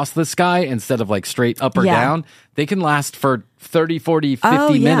across the sky instead of like straight up or down, they can last for 30, 40,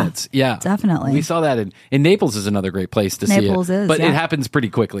 50 minutes. Yeah. Definitely. We saw that in Naples is another great place to see it. Naples is, but it happens pretty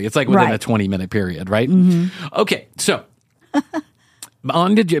quickly. It's like within a 20-minute period, right? Mm-hmm. Okay, so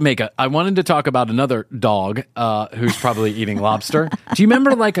on to Jamaica. I wanted to talk about another dog who's probably eating lobster. Do you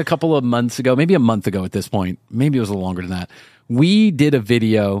remember like a couple of months ago, maybe a month ago at this point, maybe it was a little longer than that, we did a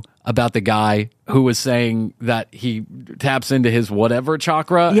video about the guy who was saying that he taps into his whatever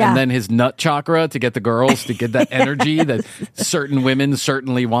chakra and then his nut chakra to get the girls to get that energy that certain women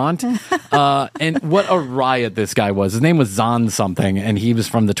certainly want. And what a riot this guy was. His name was Zon something, and he was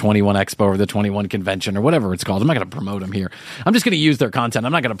from the 21 Expo or the 21 Convention or whatever it's called. I'm not going to promote him here. I'm just going to use their content.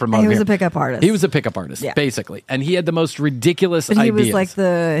 I'm not going to promote him He was here. a pickup artist. He was a pickup artist, basically. And he had the most ridiculous But he ideas. was like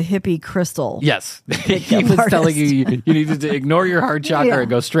the hippie crystal. Yes. He was telling you needed to ignore your heart chakra and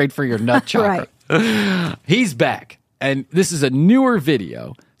go straight for your nut chakra. Right. He's back. And this is a newer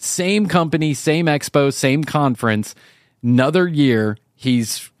video. Same company, same expo, same conference. Another year.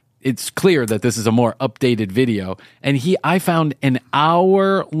 It's clear that this is a more updated video. And I found an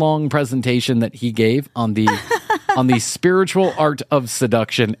hour-long presentation that he gave on the on the spiritual art of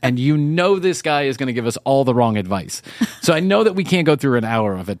seduction. And this guy is going to give us all the wrong advice. So I know that we can't go through an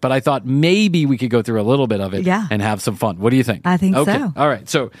hour of it, but I thought maybe we could go through a little bit of it and have some fun. What do you think? I think okay. so. All right.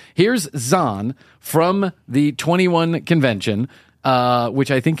 So here's Zon from the 21 Convention.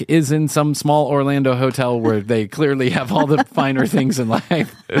 Which I think is in some small Orlando hotel where they clearly have all the finer things in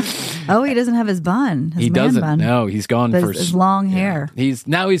life. Oh, he doesn't have his bun. His He man doesn't. Bun. No, he's gone But for his long hair. He's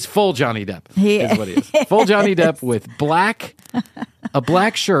full Johnny Depp. He is what he is. Full Johnny Depp with a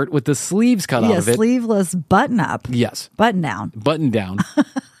black shirt with the sleeves cut out of it. Sleeveless button up. Yes. Button down. Button down.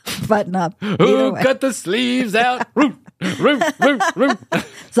 Button up. Who cut the sleeves out? Root.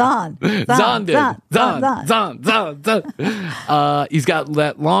 Zon. Zon did. Zon. He's got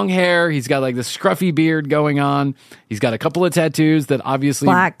that long hair. He's got like this scruffy beard going on. He's got a couple of tattoos that obviously...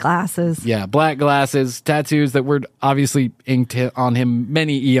 Black glasses. Yeah, black glasses, tattoos that were obviously inked on him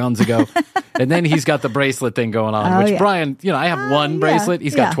many eons ago. And then he's got the bracelet thing going on, Oh, which yeah. Brian, I have one yeah, bracelet.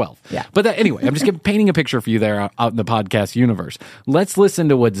 He's got yeah, 12. yeah. But anyway, I'm just painting a picture for you there out in the podcast universe. Let's listen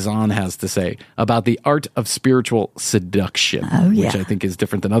to what Zahn has to say about the art of spiritual seduction, which I think is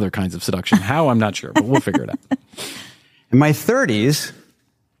different than other kinds of seduction. How, I'm not sure, but we'll figure it out. In my 30s,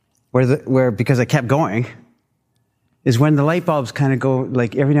 where because I kept going, is when the light bulbs kind of go,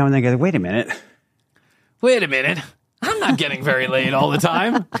 like every now and then I go, wait a minute. I'm not getting very laid all the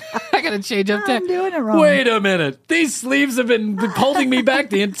time. I got to change up I'm doing it wrong. Wait a minute. These sleeves have been holding me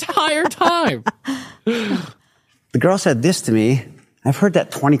back the entire time. The girl said this to me. I've heard that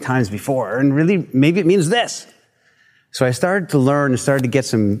 20 times before, and really, maybe it means this. So I started to learn and started to get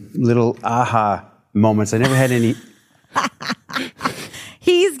some little aha moments. I never had any.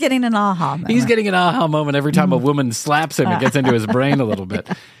 He's getting an aha moment. He's getting an aha moment every time a woman slaps him and gets into his brain a little bit.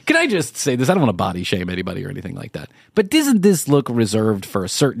 Can I just say this? I don't want to body shame anybody or anything like that. But doesn't this look reserved for a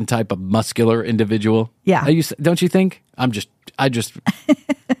certain type of muscular individual? Yeah. Don't you think? anyway.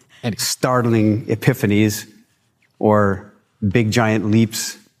 Startling epiphanies or big giant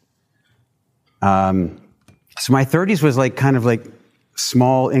leaps. So my 30s was kind of like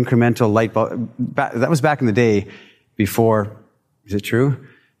small incremental light bulb. That was back in the day before, is it true?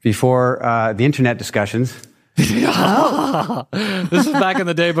 Before the internet discussions. This is back in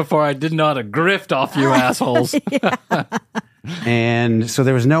the day before I didn't know how to grift off you assholes. And so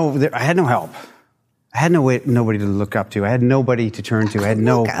there was I had no help. I had nobody to look up to. I had nobody to turn to. I had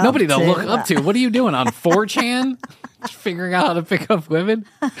nobody to look up to. What are you doing on 4chan? Figuring out how to pick up women?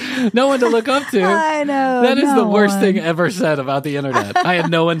 No one to look up to. I know. That is the worst thing ever said about the internet. I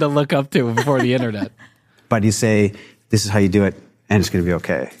had no one to look up to before the internet. But you say, this is how you do it, and it's going to be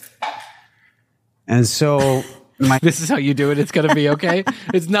okay. And so this is how you do it, it's going to be okay?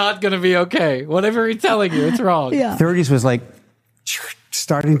 It's not going to be okay. Whatever he's telling you, it's wrong. Yeah. 30s was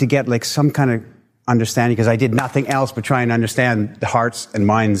starting to get some kind of understanding, because I did nothing else but try and understand the hearts and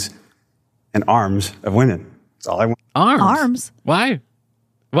minds and arms of women. That's all I want. Arms? Why?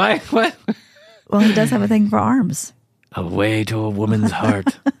 What? Well, he does have a thing for arms. A way to a woman's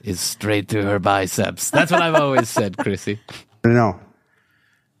heart is straight through her biceps. That's what I've always said, Chrissy. No.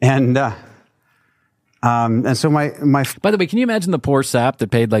 And so my. By the way, can you imagine the poor sap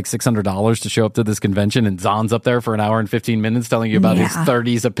that paid $600 to show up to this convention, and Zahn's up there for an hour and 15 minutes telling you about his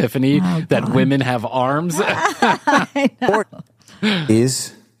 30s epiphany that women have arms?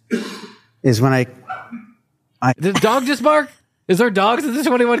 is when I. Did the dog just bark? Is there dogs at the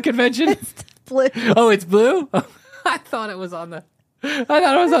 21 convention? It's blue. Oh, it's blue? I thought it was on the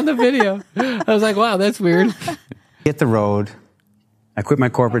video. I was like, wow, that's weird. Hit the road. I quit my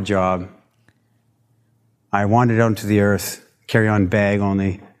corporate job. I wandered out into the earth, carry-on bag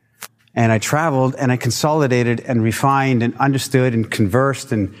only. And I traveled and I consolidated and refined and understood and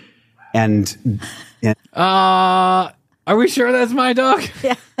conversed and are we sure that's my dog?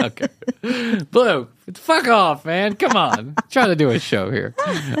 Yeah. Okay. Blue, fuck off, man. Come on. Trying to do a show here.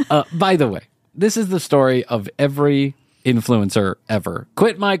 By the way, this is the story of every influencer ever.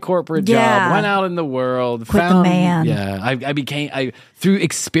 Quit my corporate job, went out in the world, Quit the man. Yeah, I became through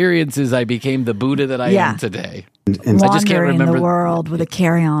experiences I became the Buddha that I am today. And I just can't remember the world with a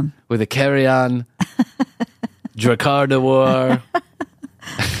carry-on. With a carry-on, Dracarda War,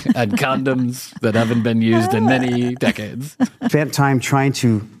 and condoms that haven't been used in many decades. Spent time trying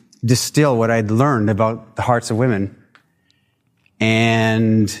to distill what I'd learned about the hearts of women.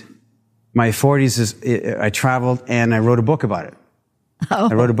 And my 40s, I traveled and I wrote a book about it. Oh.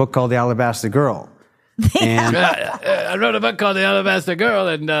 I wrote a book called The Alabaster Girl. And I wrote a book called The Alabaster Girl,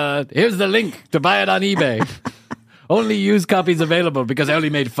 and here's the link to buy it on eBay. Only used copies available because I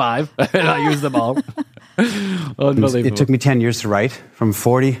only made 5 and I used them all. Unbelievable. it took me 10 years to write, from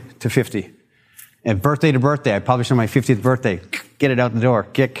 40 to 50. And birthday to birthday, I published on my 50th birthday. Get it out the door,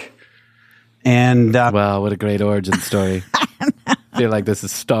 kick. And wow, what a great origin story. I feel like this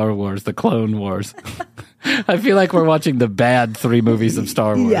is Star Wars, the Clone Wars. I feel like we're watching the bad 3 movies of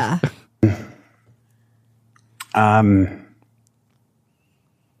Star Wars. Yeah. And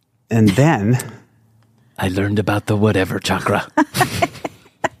then I learned about the whatever chakra.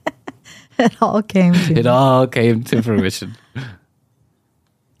 It all came to fruition.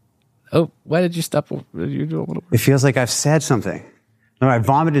 Oh, why did you stop? You don't want to... It feels like I've said something. No, I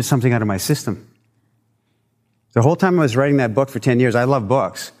vomited something out of my system. The whole time I was writing that book for 10 years, I love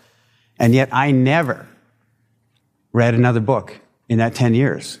books. And yet I never read another book in that 10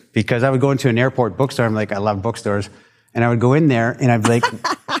 years. Because I would go into an airport bookstore. I'm like, I love bookstores. And I would go in there and I'd be like,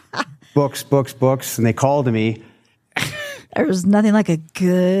 books. And they called to me. There's nothing like a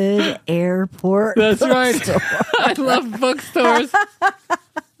good airport. That's right. I love bookstores.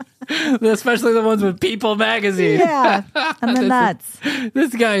 Especially the ones with People magazine. Yeah. And the nuts.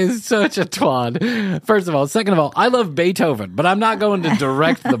 This guy is such a twad. First of all. Second of all, I love Beethoven, but I'm not going to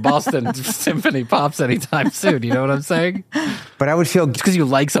direct the Boston Symphony Pops anytime soon. You know what I'm saying? But I would feel Just because you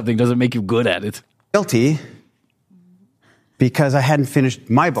like something doesn't make you good at it. guilty because I hadn't finished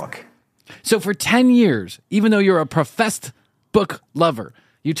my book. So for 10 years, even though you're a professed book lover,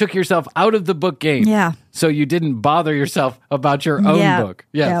 you took yourself out of the book game. Yeah. So you didn't bother yourself about your own book.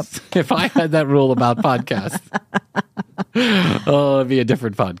 Yes. Yep. If I had that rule about podcasts, it'd be a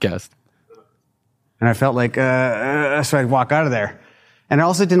different podcast. And I felt like, so I'd walk out of there. And I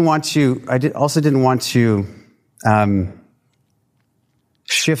also didn't want to,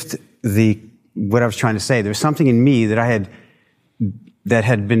 shift what I was trying to say. There was something in me that that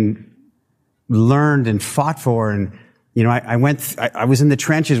had been learned and fought for. And, you know, I was in the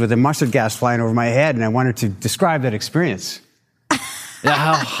trenches with the mustard gas flying over my head, and I wanted to describe that experience. Yeah,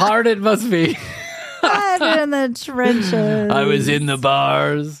 how hard it must be. I've been in the trenches. I was in the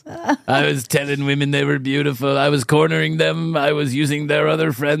bars. I was telling women they were beautiful. I was cornering them. I was using their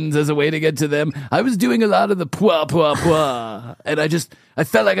other friends as a way to get to them. I was doing a lot of the pwa, pwa, pwa. And I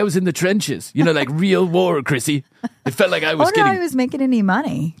felt like I was in the trenches. You know, like real war, Chrissy. It felt like I was I was making any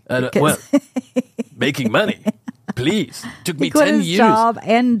money. Well, making money. Please. Took me he quit 10 his years. job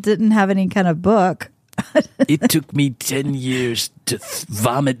and didn't have any kind of book. It took me 10 years to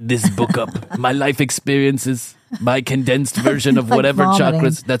vomit this book up. My life experiences, my condensed version of Like whatever vomiting.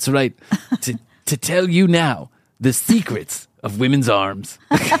 chakras. That's right. To tell you now the secrets of women's arms.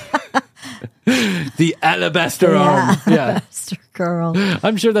 The alabaster arm. Yeah. Alabaster girl.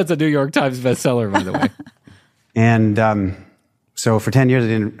 I'm sure that's a New York Times bestseller, by the way. And so for 10 years,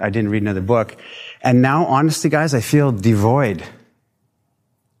 I didn't read another book. And now, honestly, guys, I feel devoid.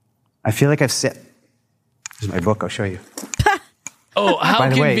 I feel like I've set... Here's my book. I'll show you. Oh, how By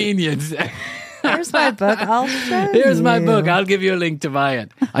the way- convenient. Here's my book. I'll show you. Here's my book. I'll give you a link to buy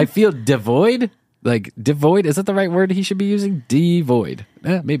it. I feel devoid. Like, devoid, is that the right word he should be using? Devoid.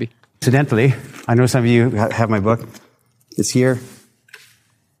 Maybe. Incidentally, I know some of you have my book. It's here.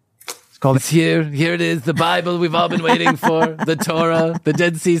 It's called... It's here. Here it is. The Bible we've all been waiting for. The Torah, the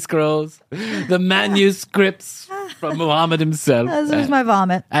Dead Sea Scrolls, the manuscripts from Muhammad himself. This is my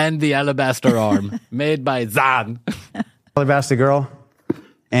vomit. And the alabaster arm made by Zan. Alabaster Girl.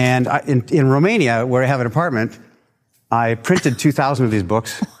 And in Romania, where I have an apartment, I printed 2,000 of these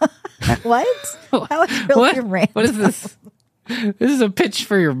books. What? That was really random. What is this? This is a pitch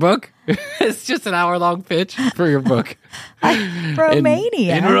for your book? It's just an hour-long pitch for your book.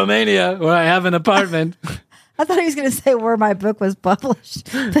 Romania. In Romania, where I have an apartment. I thought he was going to say where my book was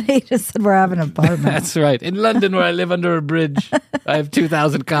published, but he just said where I have an apartment. That's right. In London, where I live under a bridge. I have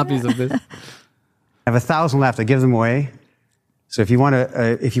 2,000 copies of this. I have 1,000 left. I give them away. So if you want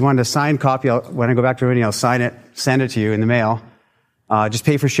a signed copy, when I go back to Romania, I'll sign it, send it to you in the mail. Just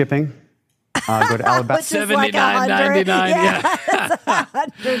pay for shipping. Go to Alabaster. $79.99. Yeah.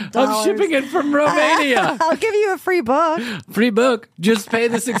 $100. I'm shipping it from Romania. I'll give you a free book. Free book. Just pay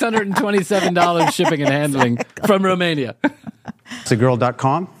the $627 shipping and handling from Romania. It's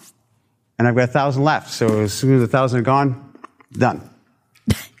agirl.com. And I've got 1,000 left. So as soon as 1,000 are gone, done.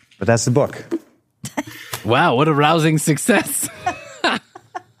 But that's the book. Wow, what a rousing success.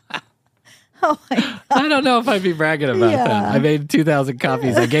 Oh my God. I don't know if I'd be bragging about that. I made 2,000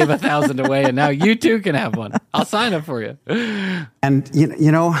 copies. I gave 1,000 away, and now you too can have one. I'll sign up for you. And,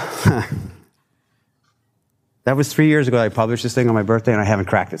 you know, that was 3 years ago I published this thing on my birthday, and I haven't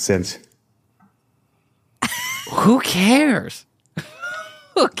cracked it since. Who cares?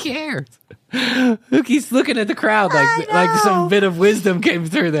 Who cares? Who keeps looking at the crowd like some bit of wisdom came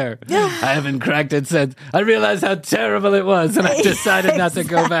through there? I haven't cracked it since. I realized how terrible it was, and I decided not to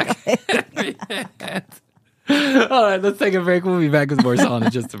go back. All right, let's take a break. We'll be back with more song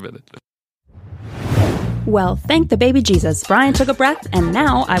in just a minute. Well, thank the baby Jesus. Brian took a breath, and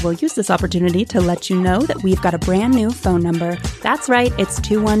now I will use this opportunity to let you know that we've got a brand new phone number. That's right, it's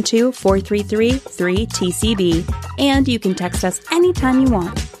 212-433-3TCB, and you can text us anytime you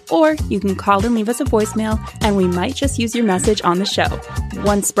want. Or you can call and leave us a voicemail, and we might just use your message on the show.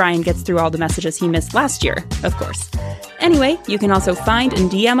 Once Brian gets through all the messages he missed last year, of course. Anyway, you can also find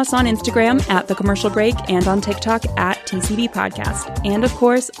and DM us on Instagram at The Commercial Break and on TikTok at TCB Podcast. And of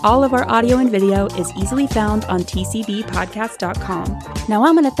course, all of our audio and video is easily found on tcbpodcast.com. Now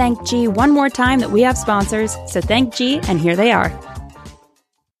I'm going to thank G one more time that we have sponsors, so thank G, and here they are.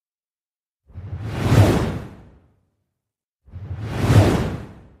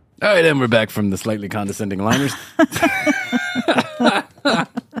 All right, and we're back from the slightly condescending liners. I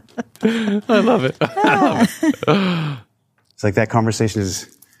love it. It's like that conversation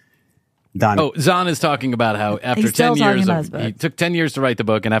is Done. Oh, Zahn is talking about how after He's still 10 years, talking about his book. he took 10 years to write the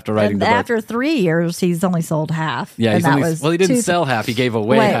book, and after writing And the book, after 3 years, he's only sold half. yeah, and he's that only, was well, he didn't two- sell half; he gave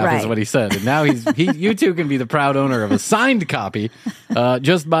away Wait, half, is right. what he said. And now you two can be the proud owner of a signed copy,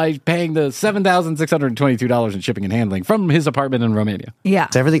 just by paying the $7,622 in shipping and handling from his apartment in Romania. Yeah.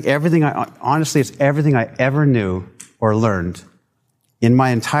 It's everything. Honestly, it's everything I ever knew or learned in my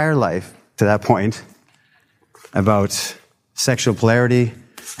entire life to that point about sexual polarity,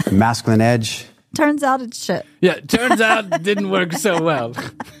 masculine edge. Turns out it's shit. Yeah, turns out it didn't work so well.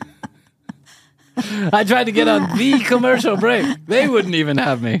 I tried to get on the commercial break; they wouldn't even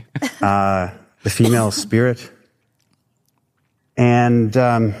have me. The female spirit, and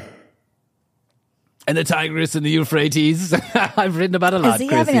The Tigris and the Euphrates. I've written about a lot. Is he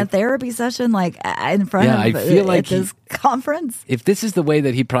Chrissy. having a therapy session like in front Yeah, of I feel like at this conference? If this is the way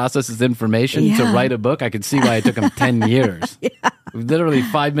that he processes information to Yeah. write a book, I could see why it took him 10 years. We're literally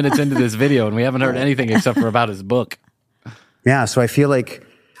 5 minutes into this video, and we haven't heard anything except for about his book. yeah. So I feel like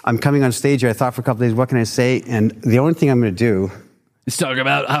I'm coming on stage here. I thought for a couple days, what can I say? And the only thing I'm going to do Let's talk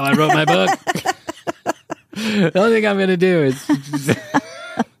about how I wrote my book. The only thing I'm going to do is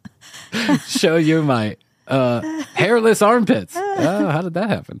show you my hairless armpits. Oh, how did that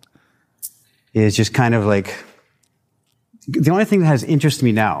happen? is just kind of like the only thing that has interest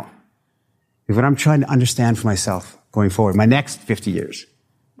me now is what I'm trying to understand for myself going forward. My next 50 years,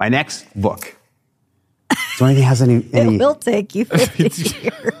 my next book. It's the only thing that has any It will take you 50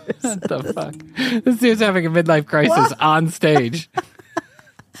 years. What the fuck? This dude's having a midlife crisis on stage.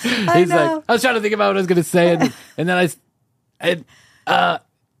 He's know. like, I was trying to think about what I was going to say, and then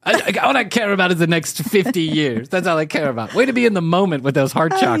all I care about is the next 50 years. That's all I care about. Way to be in the moment with those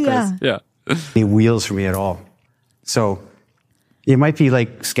heart chakras. Yeah. any wheels for me at all. So it might be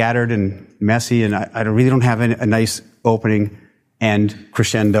like scattered and messy, and I really don't have a nice opening and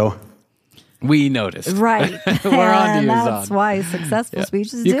crescendo. We noticed. Right. We're on to And you, that's Zahn. why successful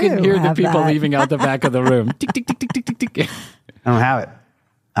speeches You do can hear the have people that. leaving out the back of the room. Tick, tick, tick, tick, tick, tick, tick. I don't have it.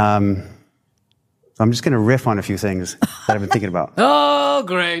 So I'm just going to riff on a few things that I've been thinking about. Oh,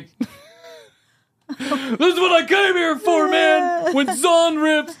 great. This is what I came here for, man. When Zahn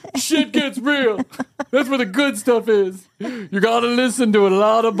rips, shit gets real. That's where the good stuff is. You gotta listen to a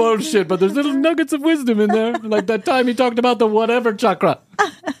lot of bullshit, but there's little nuggets of wisdom in there. Like that time he talked about the whatever chakra.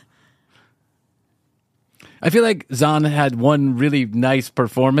 I feel like Zahn had one really nice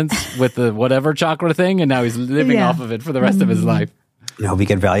performance with the whatever chakra thing, and now he's living Yeah. off of it for the rest of his life. I hope you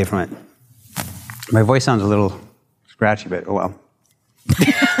get value from it. My voice sounds a little scratchy, but oh well.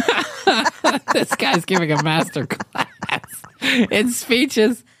 This guy's giving a master class in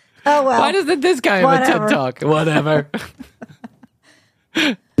speeches. Oh, well. Why doesn't this guy have a Whatever. TED Talk? Whatever.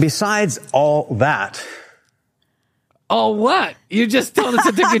 Besides all that, Oh, what? You just told us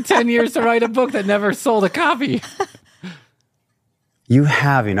it took you 10 years to write a book that never sold a copy. you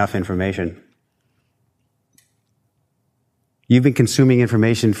have enough information. You've been consuming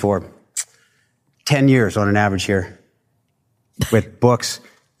information for 10 years on an average here with books,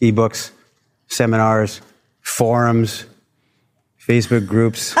 ebooks, seminars, forums, Facebook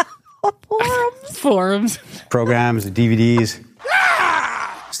groups, Forums. programs, DVDs,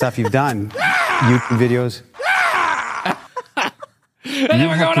 stuff you've done, YouTube videos. And then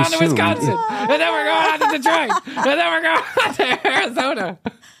we're going on to consumed- Wisconsin. And then we're going on to Detroit. And then we're going on to Arizona.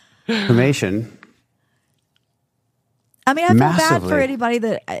 Information. I mean, I feel bad Massively. for anybody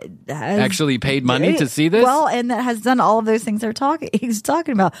that has Actually paid money to see this? Well, and that has done all of those things he's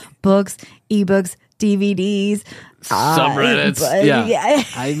talking about: books, ebooks, DVDs, Subreddits. Yeah.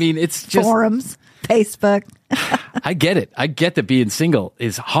 I mean, it's just, forums, Facebook. I get it. I get that being single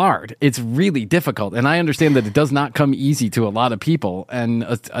is hard. It's really difficult. And I understand that it does not come easy to a lot of people. And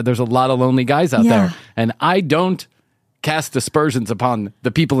there's a lot of lonely guys out Yeah. there. And I don't cast aspersions upon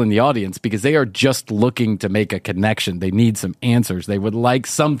the people in the audience because they are just looking to make a connection. They need some answers. They would like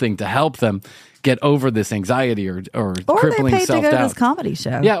something to help them get over this anxiety or Or crippling they paid to go to self-doubt. this comedy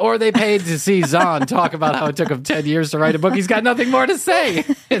show. Yeah, or they paid to see Zahn talk about how it took him 10 years to write a book. He's got nothing more to say.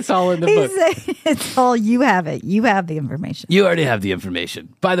 It's all in the book. It's all you have it. You have the information. You already have the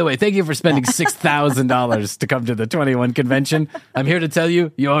information. By the way, thank you for spending $6,000 to come to the 21 convention. I'm here to tell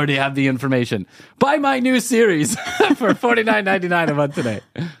you, you already have the information. Buy my new series for $49.99 a month today.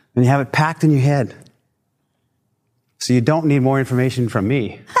 And you have it packed in your head. So you don't need more information from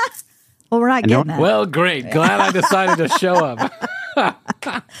me. Well, we're not And getting don't- that. Well, great. Glad I decided to show up.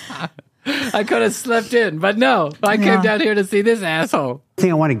 I could have slept in, but no. I came Yeah. down here to see this asshole. The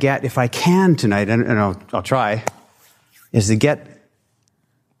thing I want to get, if I can tonight, and I'll try, is to get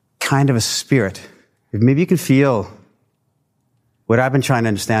kind of a spirit. If maybe you can feel what I've been trying to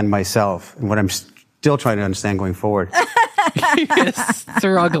understand myself and what I'm still trying to understand going forward.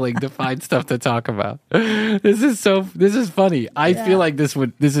 Struggling to find stuff to talk about. This is funny. I feel like this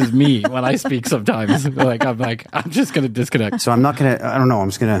is me when I speak sometimes. I'm just going to disconnect. So I'm not going to, I don't know, I'm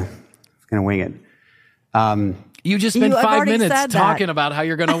just going to wing it. You just spent 5 minutes talking about how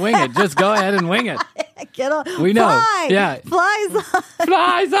you're going to wing it. Just go ahead and wing it. Get on. We know. Fly. Yeah. Flies on.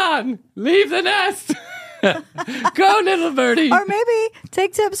 Flies on. Leave the nest. Go, little birdie. Or maybe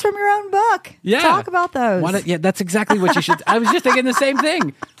take tips from your own book. Yeah. Talk about those. Yeah, that's exactly what you should. I was just thinking the same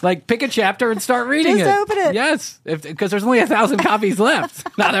thing. Like, pick a chapter and start reading Just it. open it. Yes, because there's only 1,000 copies left.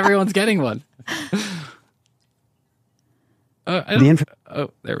 Not everyone's getting one. The there we go.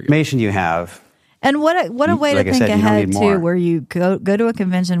 information you have. And what a way like to I think said, you don't ahead need too, more. where you go to a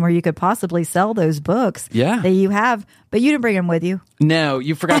convention where you could possibly sell those books that you have, but you didn't bring them with you. No,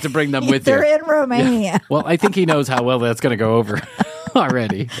 you forgot to bring them with you. They're in Romania. Yeah. Well, I think he knows how well that's going to go over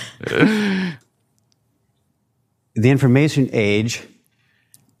already. The information age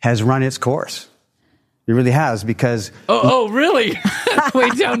has run its course. It really has, because... Oh, really? We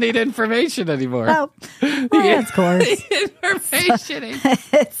don't need information anymore. Oh, well, of course. Information age.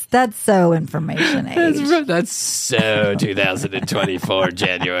 That's so information age. That's so 2024,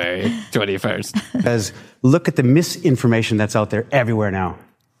 January 21st. Because look at the misinformation that's out there everywhere now.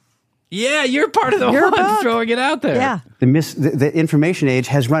 Yeah, you're part of the Your ones book. throwing it out there. Yeah. The information age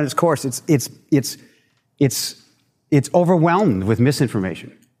has run its course. It's overwhelmed with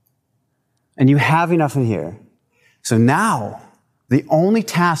misinformation. And you have enough in here. So now, the only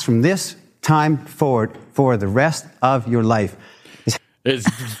task from this time forward for the rest of your life is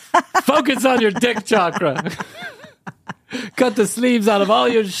focus on your dick chakra. Cut the sleeves out of all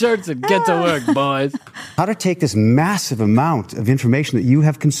your shirts and get to work, boys. how to take this massive amount of information that you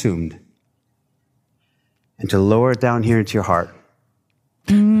have consumed and to lower it down here into your heart.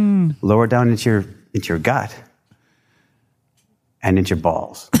 Lower it down into your gut and into your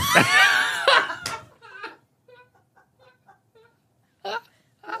balls.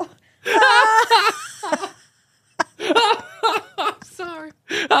 Sorry.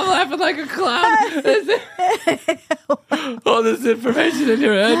 I'm laughing like a clown. All this information in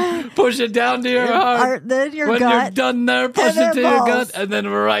your head, push it down to your heart. Then your when gut. you're done there, push and it to their your balls. gut, and then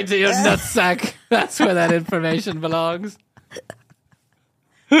right to your nutsack. That's where that information belongs.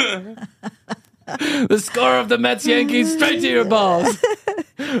 The score of the Mets Yankees straight to your balls.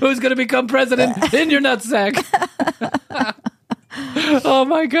 Who's going to become president in your nutsack? Oh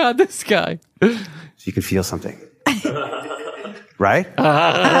my God, this guy. So you can feel something. Right?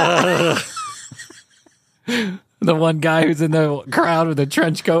 The one guy who's in the crowd with a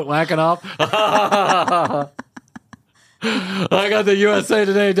trench coat whacking off. I got the USA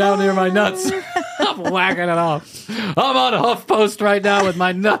Today down near my nuts. I'm whacking it off. I'm on HuffPost right now with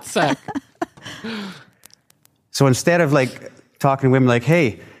my nutsack. So instead of like talking to women like,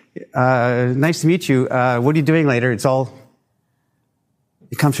 hey, nice to meet you. What are you doing later? It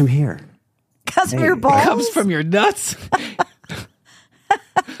comes from here. Comes from your balls. It comes from your nuts.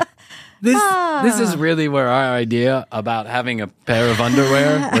 This is really where our idea about having a pair of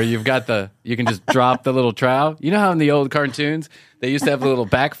underwear where you can just drop the little trowel. You know how in the old cartoons they used to have the little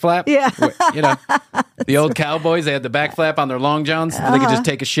back flap? Yeah. Where, the old cowboys, they had the back flap on their long johns so they could just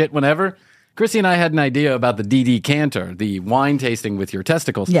take a shit whenever. Chrissy and I had an idea about the DD Cantor, the wine tasting with your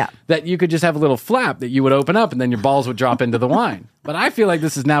testicles. Yeah. That you could just have a little flap that you would open up and then your balls would drop into the wine. But I feel like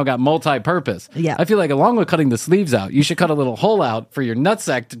this has now got multi-purpose. Yeah. I feel like along with cutting the sleeves out, you should cut a little hole out for your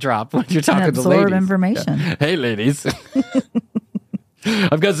nutsack to drop when you're talking And to absorb ladies. information. Hey, ladies.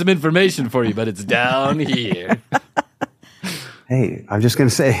 I've got some information for you, but it's down here. Hey, I'm just going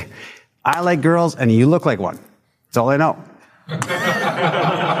to say, I like girls and you look like one. That's all I know.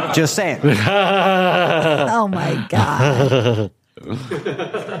 Just saying. Oh my God.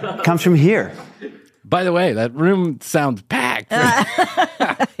 Comes from here. By the way, that room sounds packed.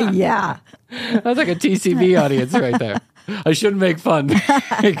 Yeah. That's like a TCB audience right there. I shouldn't make fun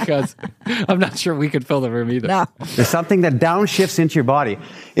because I'm not sure we could fill the room either. No. There's something that downshifts into your body.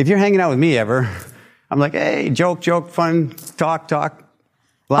 If you're hanging out with me ever, I'm like, hey, joke, fun, talk,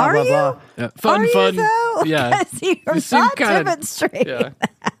 blah, Are blah, you? blah. Yeah. Fun. Though? Yeah. 'Cause you're You seem not kinda- demonstrating. Yeah.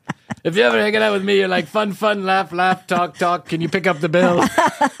 If you're ever hanging out with me, you're like, fun, laugh, talk. Can you pick up the bill?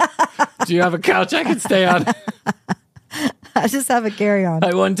 Do you have a couch I can stay on? I just have a carry-on.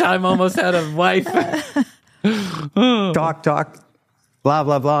 I one time almost had a wife. Talk, blah,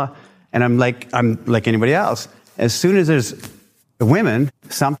 blah, blah. And I'm like anybody else. As soon as there's women,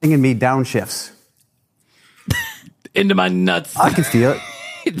 something in me downshifts. Into my nuts. I can feel it.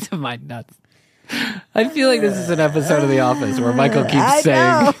 Into my nuts. I feel like this is an episode of The Office where Michael keeps I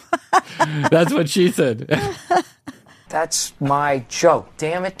saying, "That's what she said." That's my joke.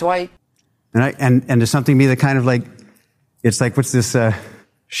 Damn it, Dwight. And there's something in me that kind of like, it's like, what's this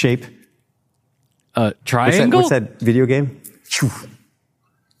shape? Triangle? What's that video game?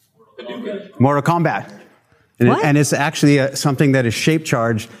 Mortal Kombat. And it's actually something that is shape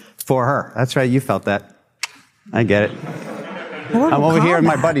charged for her. That's right, you felt that. I get it. I'm over here with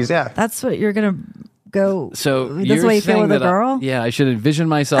my buddies, yeah. That's what you're going to go. So that's you're what you feel saying with a that girl? I should envision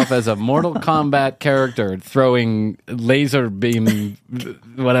myself as a Mortal Kombat character throwing laser beam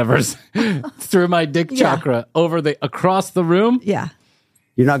whatever's through my dick chakra across the room? Yeah.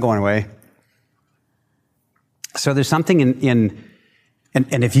 You're not going away. So there's something in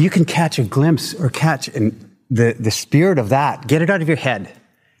if you can catch a glimpse or catch the spirit of that, get it out of your head.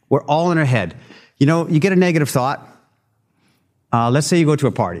 We're all in our head. You know, you get a negative thought. Let's say you go to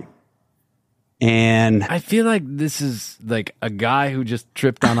a party. And I feel like this is like a guy who just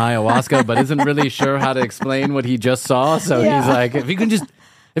tripped on ayahuasca, but isn't really sure how to explain what he just saw. So he's like, if you just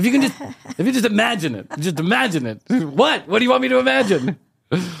imagine it, just imagine it. What do you want me to imagine?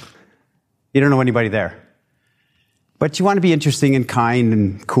 You don't know anybody there, but you want to be interesting and kind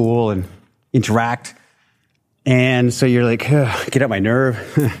and cool and interact. And so you're like, get out my nerve,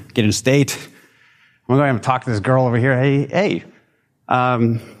 get in state. I'm going to talk to this girl over here. Hey, what are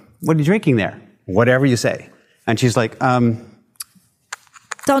you drinking there? Whatever you say. And she's like, don't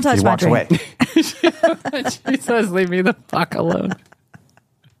touch she my walks drink. away. She says, leave me the fuck alone.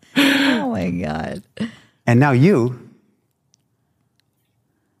 Oh my God. And now you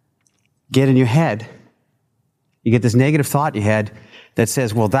get in your head, you get this negative thought in your head that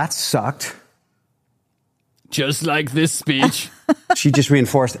says, well, that sucked. Just like this speech. She just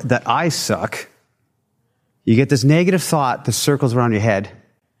reinforced that I suck. You get this negative thought that circles around your head,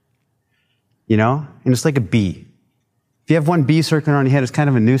 you know, and it's like a bee. If you have one bee circling around your head, it's kind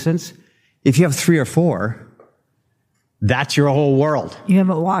of a nuisance. If you have 3 or 4, that's your whole world. You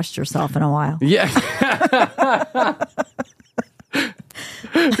haven't washed yourself in a while. Yeah.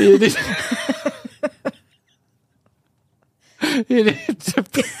 You need to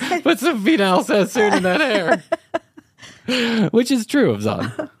put some phenol sassoon in that hair. Which is true of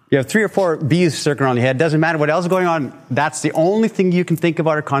Zahn. You have 3 or 4 bees circling around your head. Doesn't matter what else is going on. That's the only thing you can think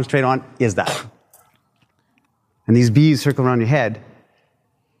about or concentrate on is that. And these bees circle around your head.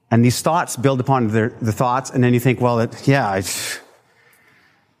 And these thoughts build upon the thoughts. And then you think, well,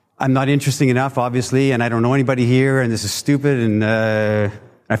 I'm not interesting enough, obviously. And I don't know anybody here. And this is stupid. And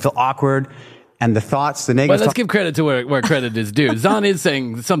I feel awkward. And the thoughts, the negative Well, let's give credit to where credit is due. Zahn is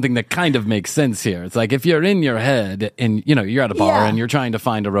saying something that kind of makes sense here. It's like if you're in your head and, you know, you're at a bar and you're trying to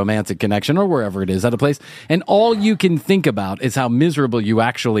find a romantic connection or wherever it is at a place, and all you can think about is how miserable you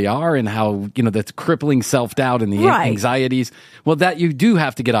actually are and how, you know, that's crippling self-doubt and the anxieties. Well, that you do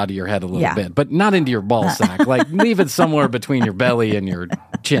have to get out of your head a little bit, but not into your ball sack. Like, leave it somewhere between your belly and your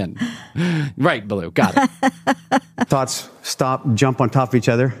chin. Right, Baloo. Got it. Thoughts stop, jump on top of each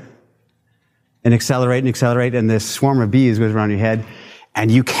other. And accelerate, and this swarm of bees goes around your head,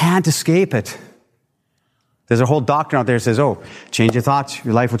 and you can't escape it. There's a whole doctrine out there that says, change your thoughts,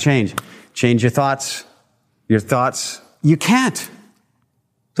 your life will change. Change your thoughts. You can't.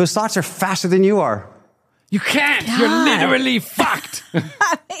 Those thoughts are faster than you are. You can't. God. You're literally fucked.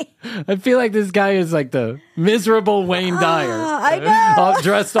 I feel like this guy is like the miserable Wayne Dyer. I know.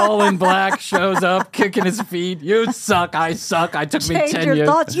 Dressed all in black, shows up, kicking his feet. You suck. I suck. I took me 10 years. Change your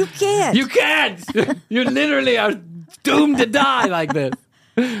thoughts. You can't. You can't. You literally are doomed to die like this.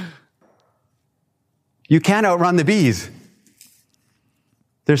 You can't outrun the bees.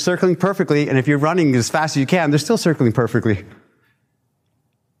 They're circling perfectly, and if you're running as fast as you can, they're still circling perfectly.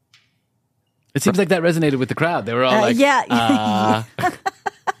 It seems like that resonated with the crowd. They were all like, I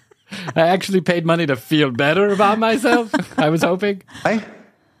actually paid money to feel better about myself. I was hoping. You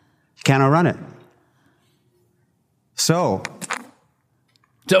can't outrun it. So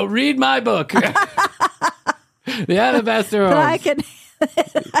read my book. The Alabaster Arms. I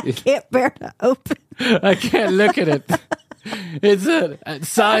can't bear to open. I can't look at it. It's a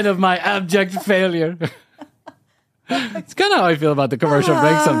sign of my abject failure. It's kind of how I feel about the commercial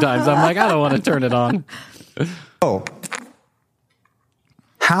break sometimes. I'm like, I don't want to turn it on.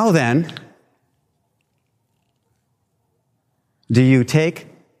 How then do you take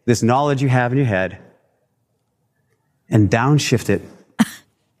this knowledge you have in your head and downshift it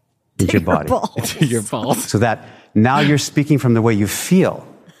into your body? Into your balls. So that now you're speaking from the way you feel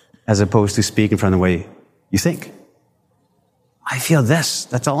as opposed to speaking from the way you think. I feel this.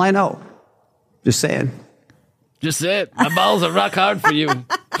 That's all I know. Just saying. Just say it. My balls are rock hard for you.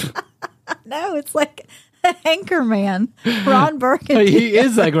 No, it's like Anchorman, Ron Burgundy. He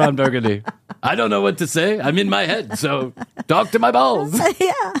is like Ron Burgundy. I don't know what to say. I'm in my head, so talk to my balls.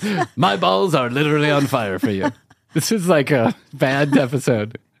 Yeah. My balls are literally on fire for you. This is like a bad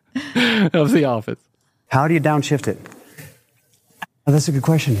episode of The Office. How do you downshift it? Oh, that's a good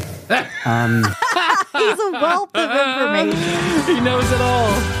question. He's a wealth of information. He knows it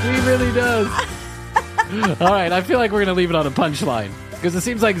all. He really does. All right, I feel like we're going to leave it on a punchline because it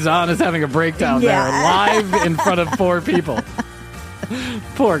seems like Zahn is having a breakdown there live in front of 4 people.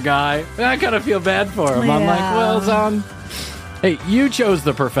 Poor guy. I kind of feel bad for him. I'm like, well, Zahn, hey, you chose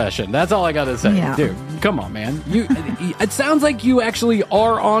the profession. That's all I got to say. Yeah. Dude, come on, man. It sounds like you actually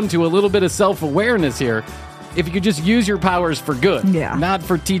are onto a little bit of self-awareness here. If you could just use your powers for good. Yeah. Not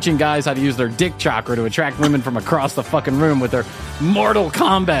for teaching guys how to use their dick chakra to attract women from across the fucking room with their Mortal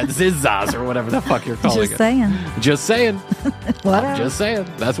Kombat zizzas or whatever the fuck you're calling Just it. saying. Just saying. Whatever. Just saying.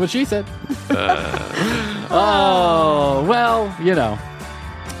 That's what she said. Oh, well, you know.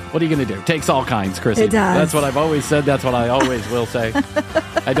 What are you going to do? Takes all kinds, Chrissy. It does. That's what I've always said. That's what I always will say.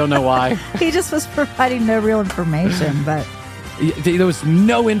 I don't know why. He just was providing no real information, but There was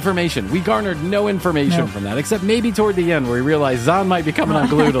no information. We garnered no information from that, except maybe toward the end where we realized Zahn might be coming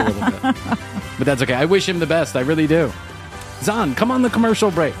unglued a little bit. But that's okay. I wish him the best. I really do. Zahn, come on the commercial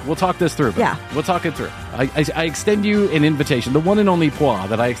break. We'll talk this through. Yeah. We'll talk it through. I extend you an invitation. The one and only Pois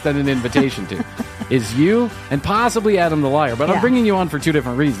that I extend an invitation to is you and possibly Adam the Liar. But I'm bringing you on for 2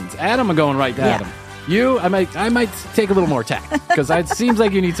 different reasons. Adam, I'm going right to Adam. You, I might take a little more tact because it seems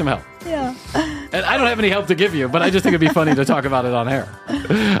like you need some help. yeah. And I don't have any help to give you, but I just think it'd be funny to talk about it on air.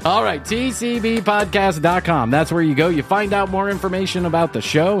 All right, tcbpodcast.com. That's where you go. You find out more information about the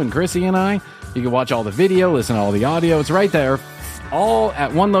show and Chrissy and I. You can watch all the video, listen to all the audio. It's right there, all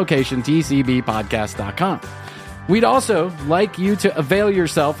at one location, tcbpodcast.com. We'd also like you to avail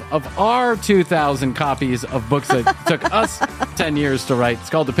yourself of our 2,000 copies of books that took us 10 years to write. It's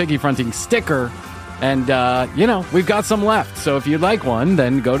called the Piggy Fronting Sticker. And, we've got some left. So if you'd like one,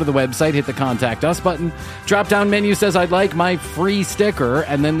 then go to the website, hit the Contact Us button. Drop-down menu says, I'd like my free sticker,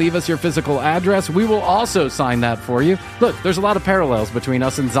 and then leave us your physical address. We will also sign that for you. Look, there's a lot of parallels between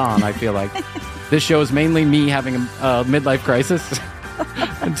us and Zahn, I feel like. This show is mainly me having a midlife crisis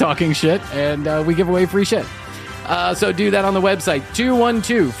and talking shit, and we give away free shit. So do that on the website,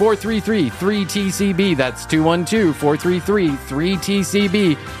 212-433-3TCB. That's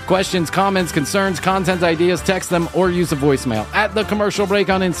 212-433-3TCB. Questions, comments, concerns, content ideas, text them or use a voicemail. At The Commercial Break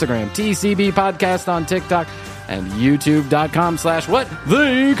on Instagram, TCB Podcast on TikTok, and youtube.com/what?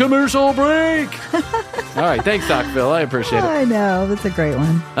 The Commercial Break. All right, thanks, Doc Phil. I appreciate it. I know. That's a great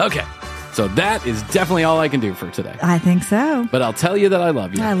one. Okay, so that is definitely all I can do for today. I think so. But I'll tell you that I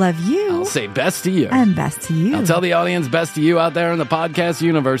love you. I love you. I'll say best to you. And best to you. I'll tell the audience best to you out there in the podcast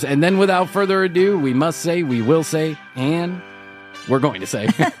universe. And then without further ado, we must say, we will say, and we're going to say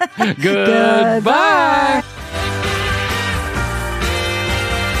goodbye.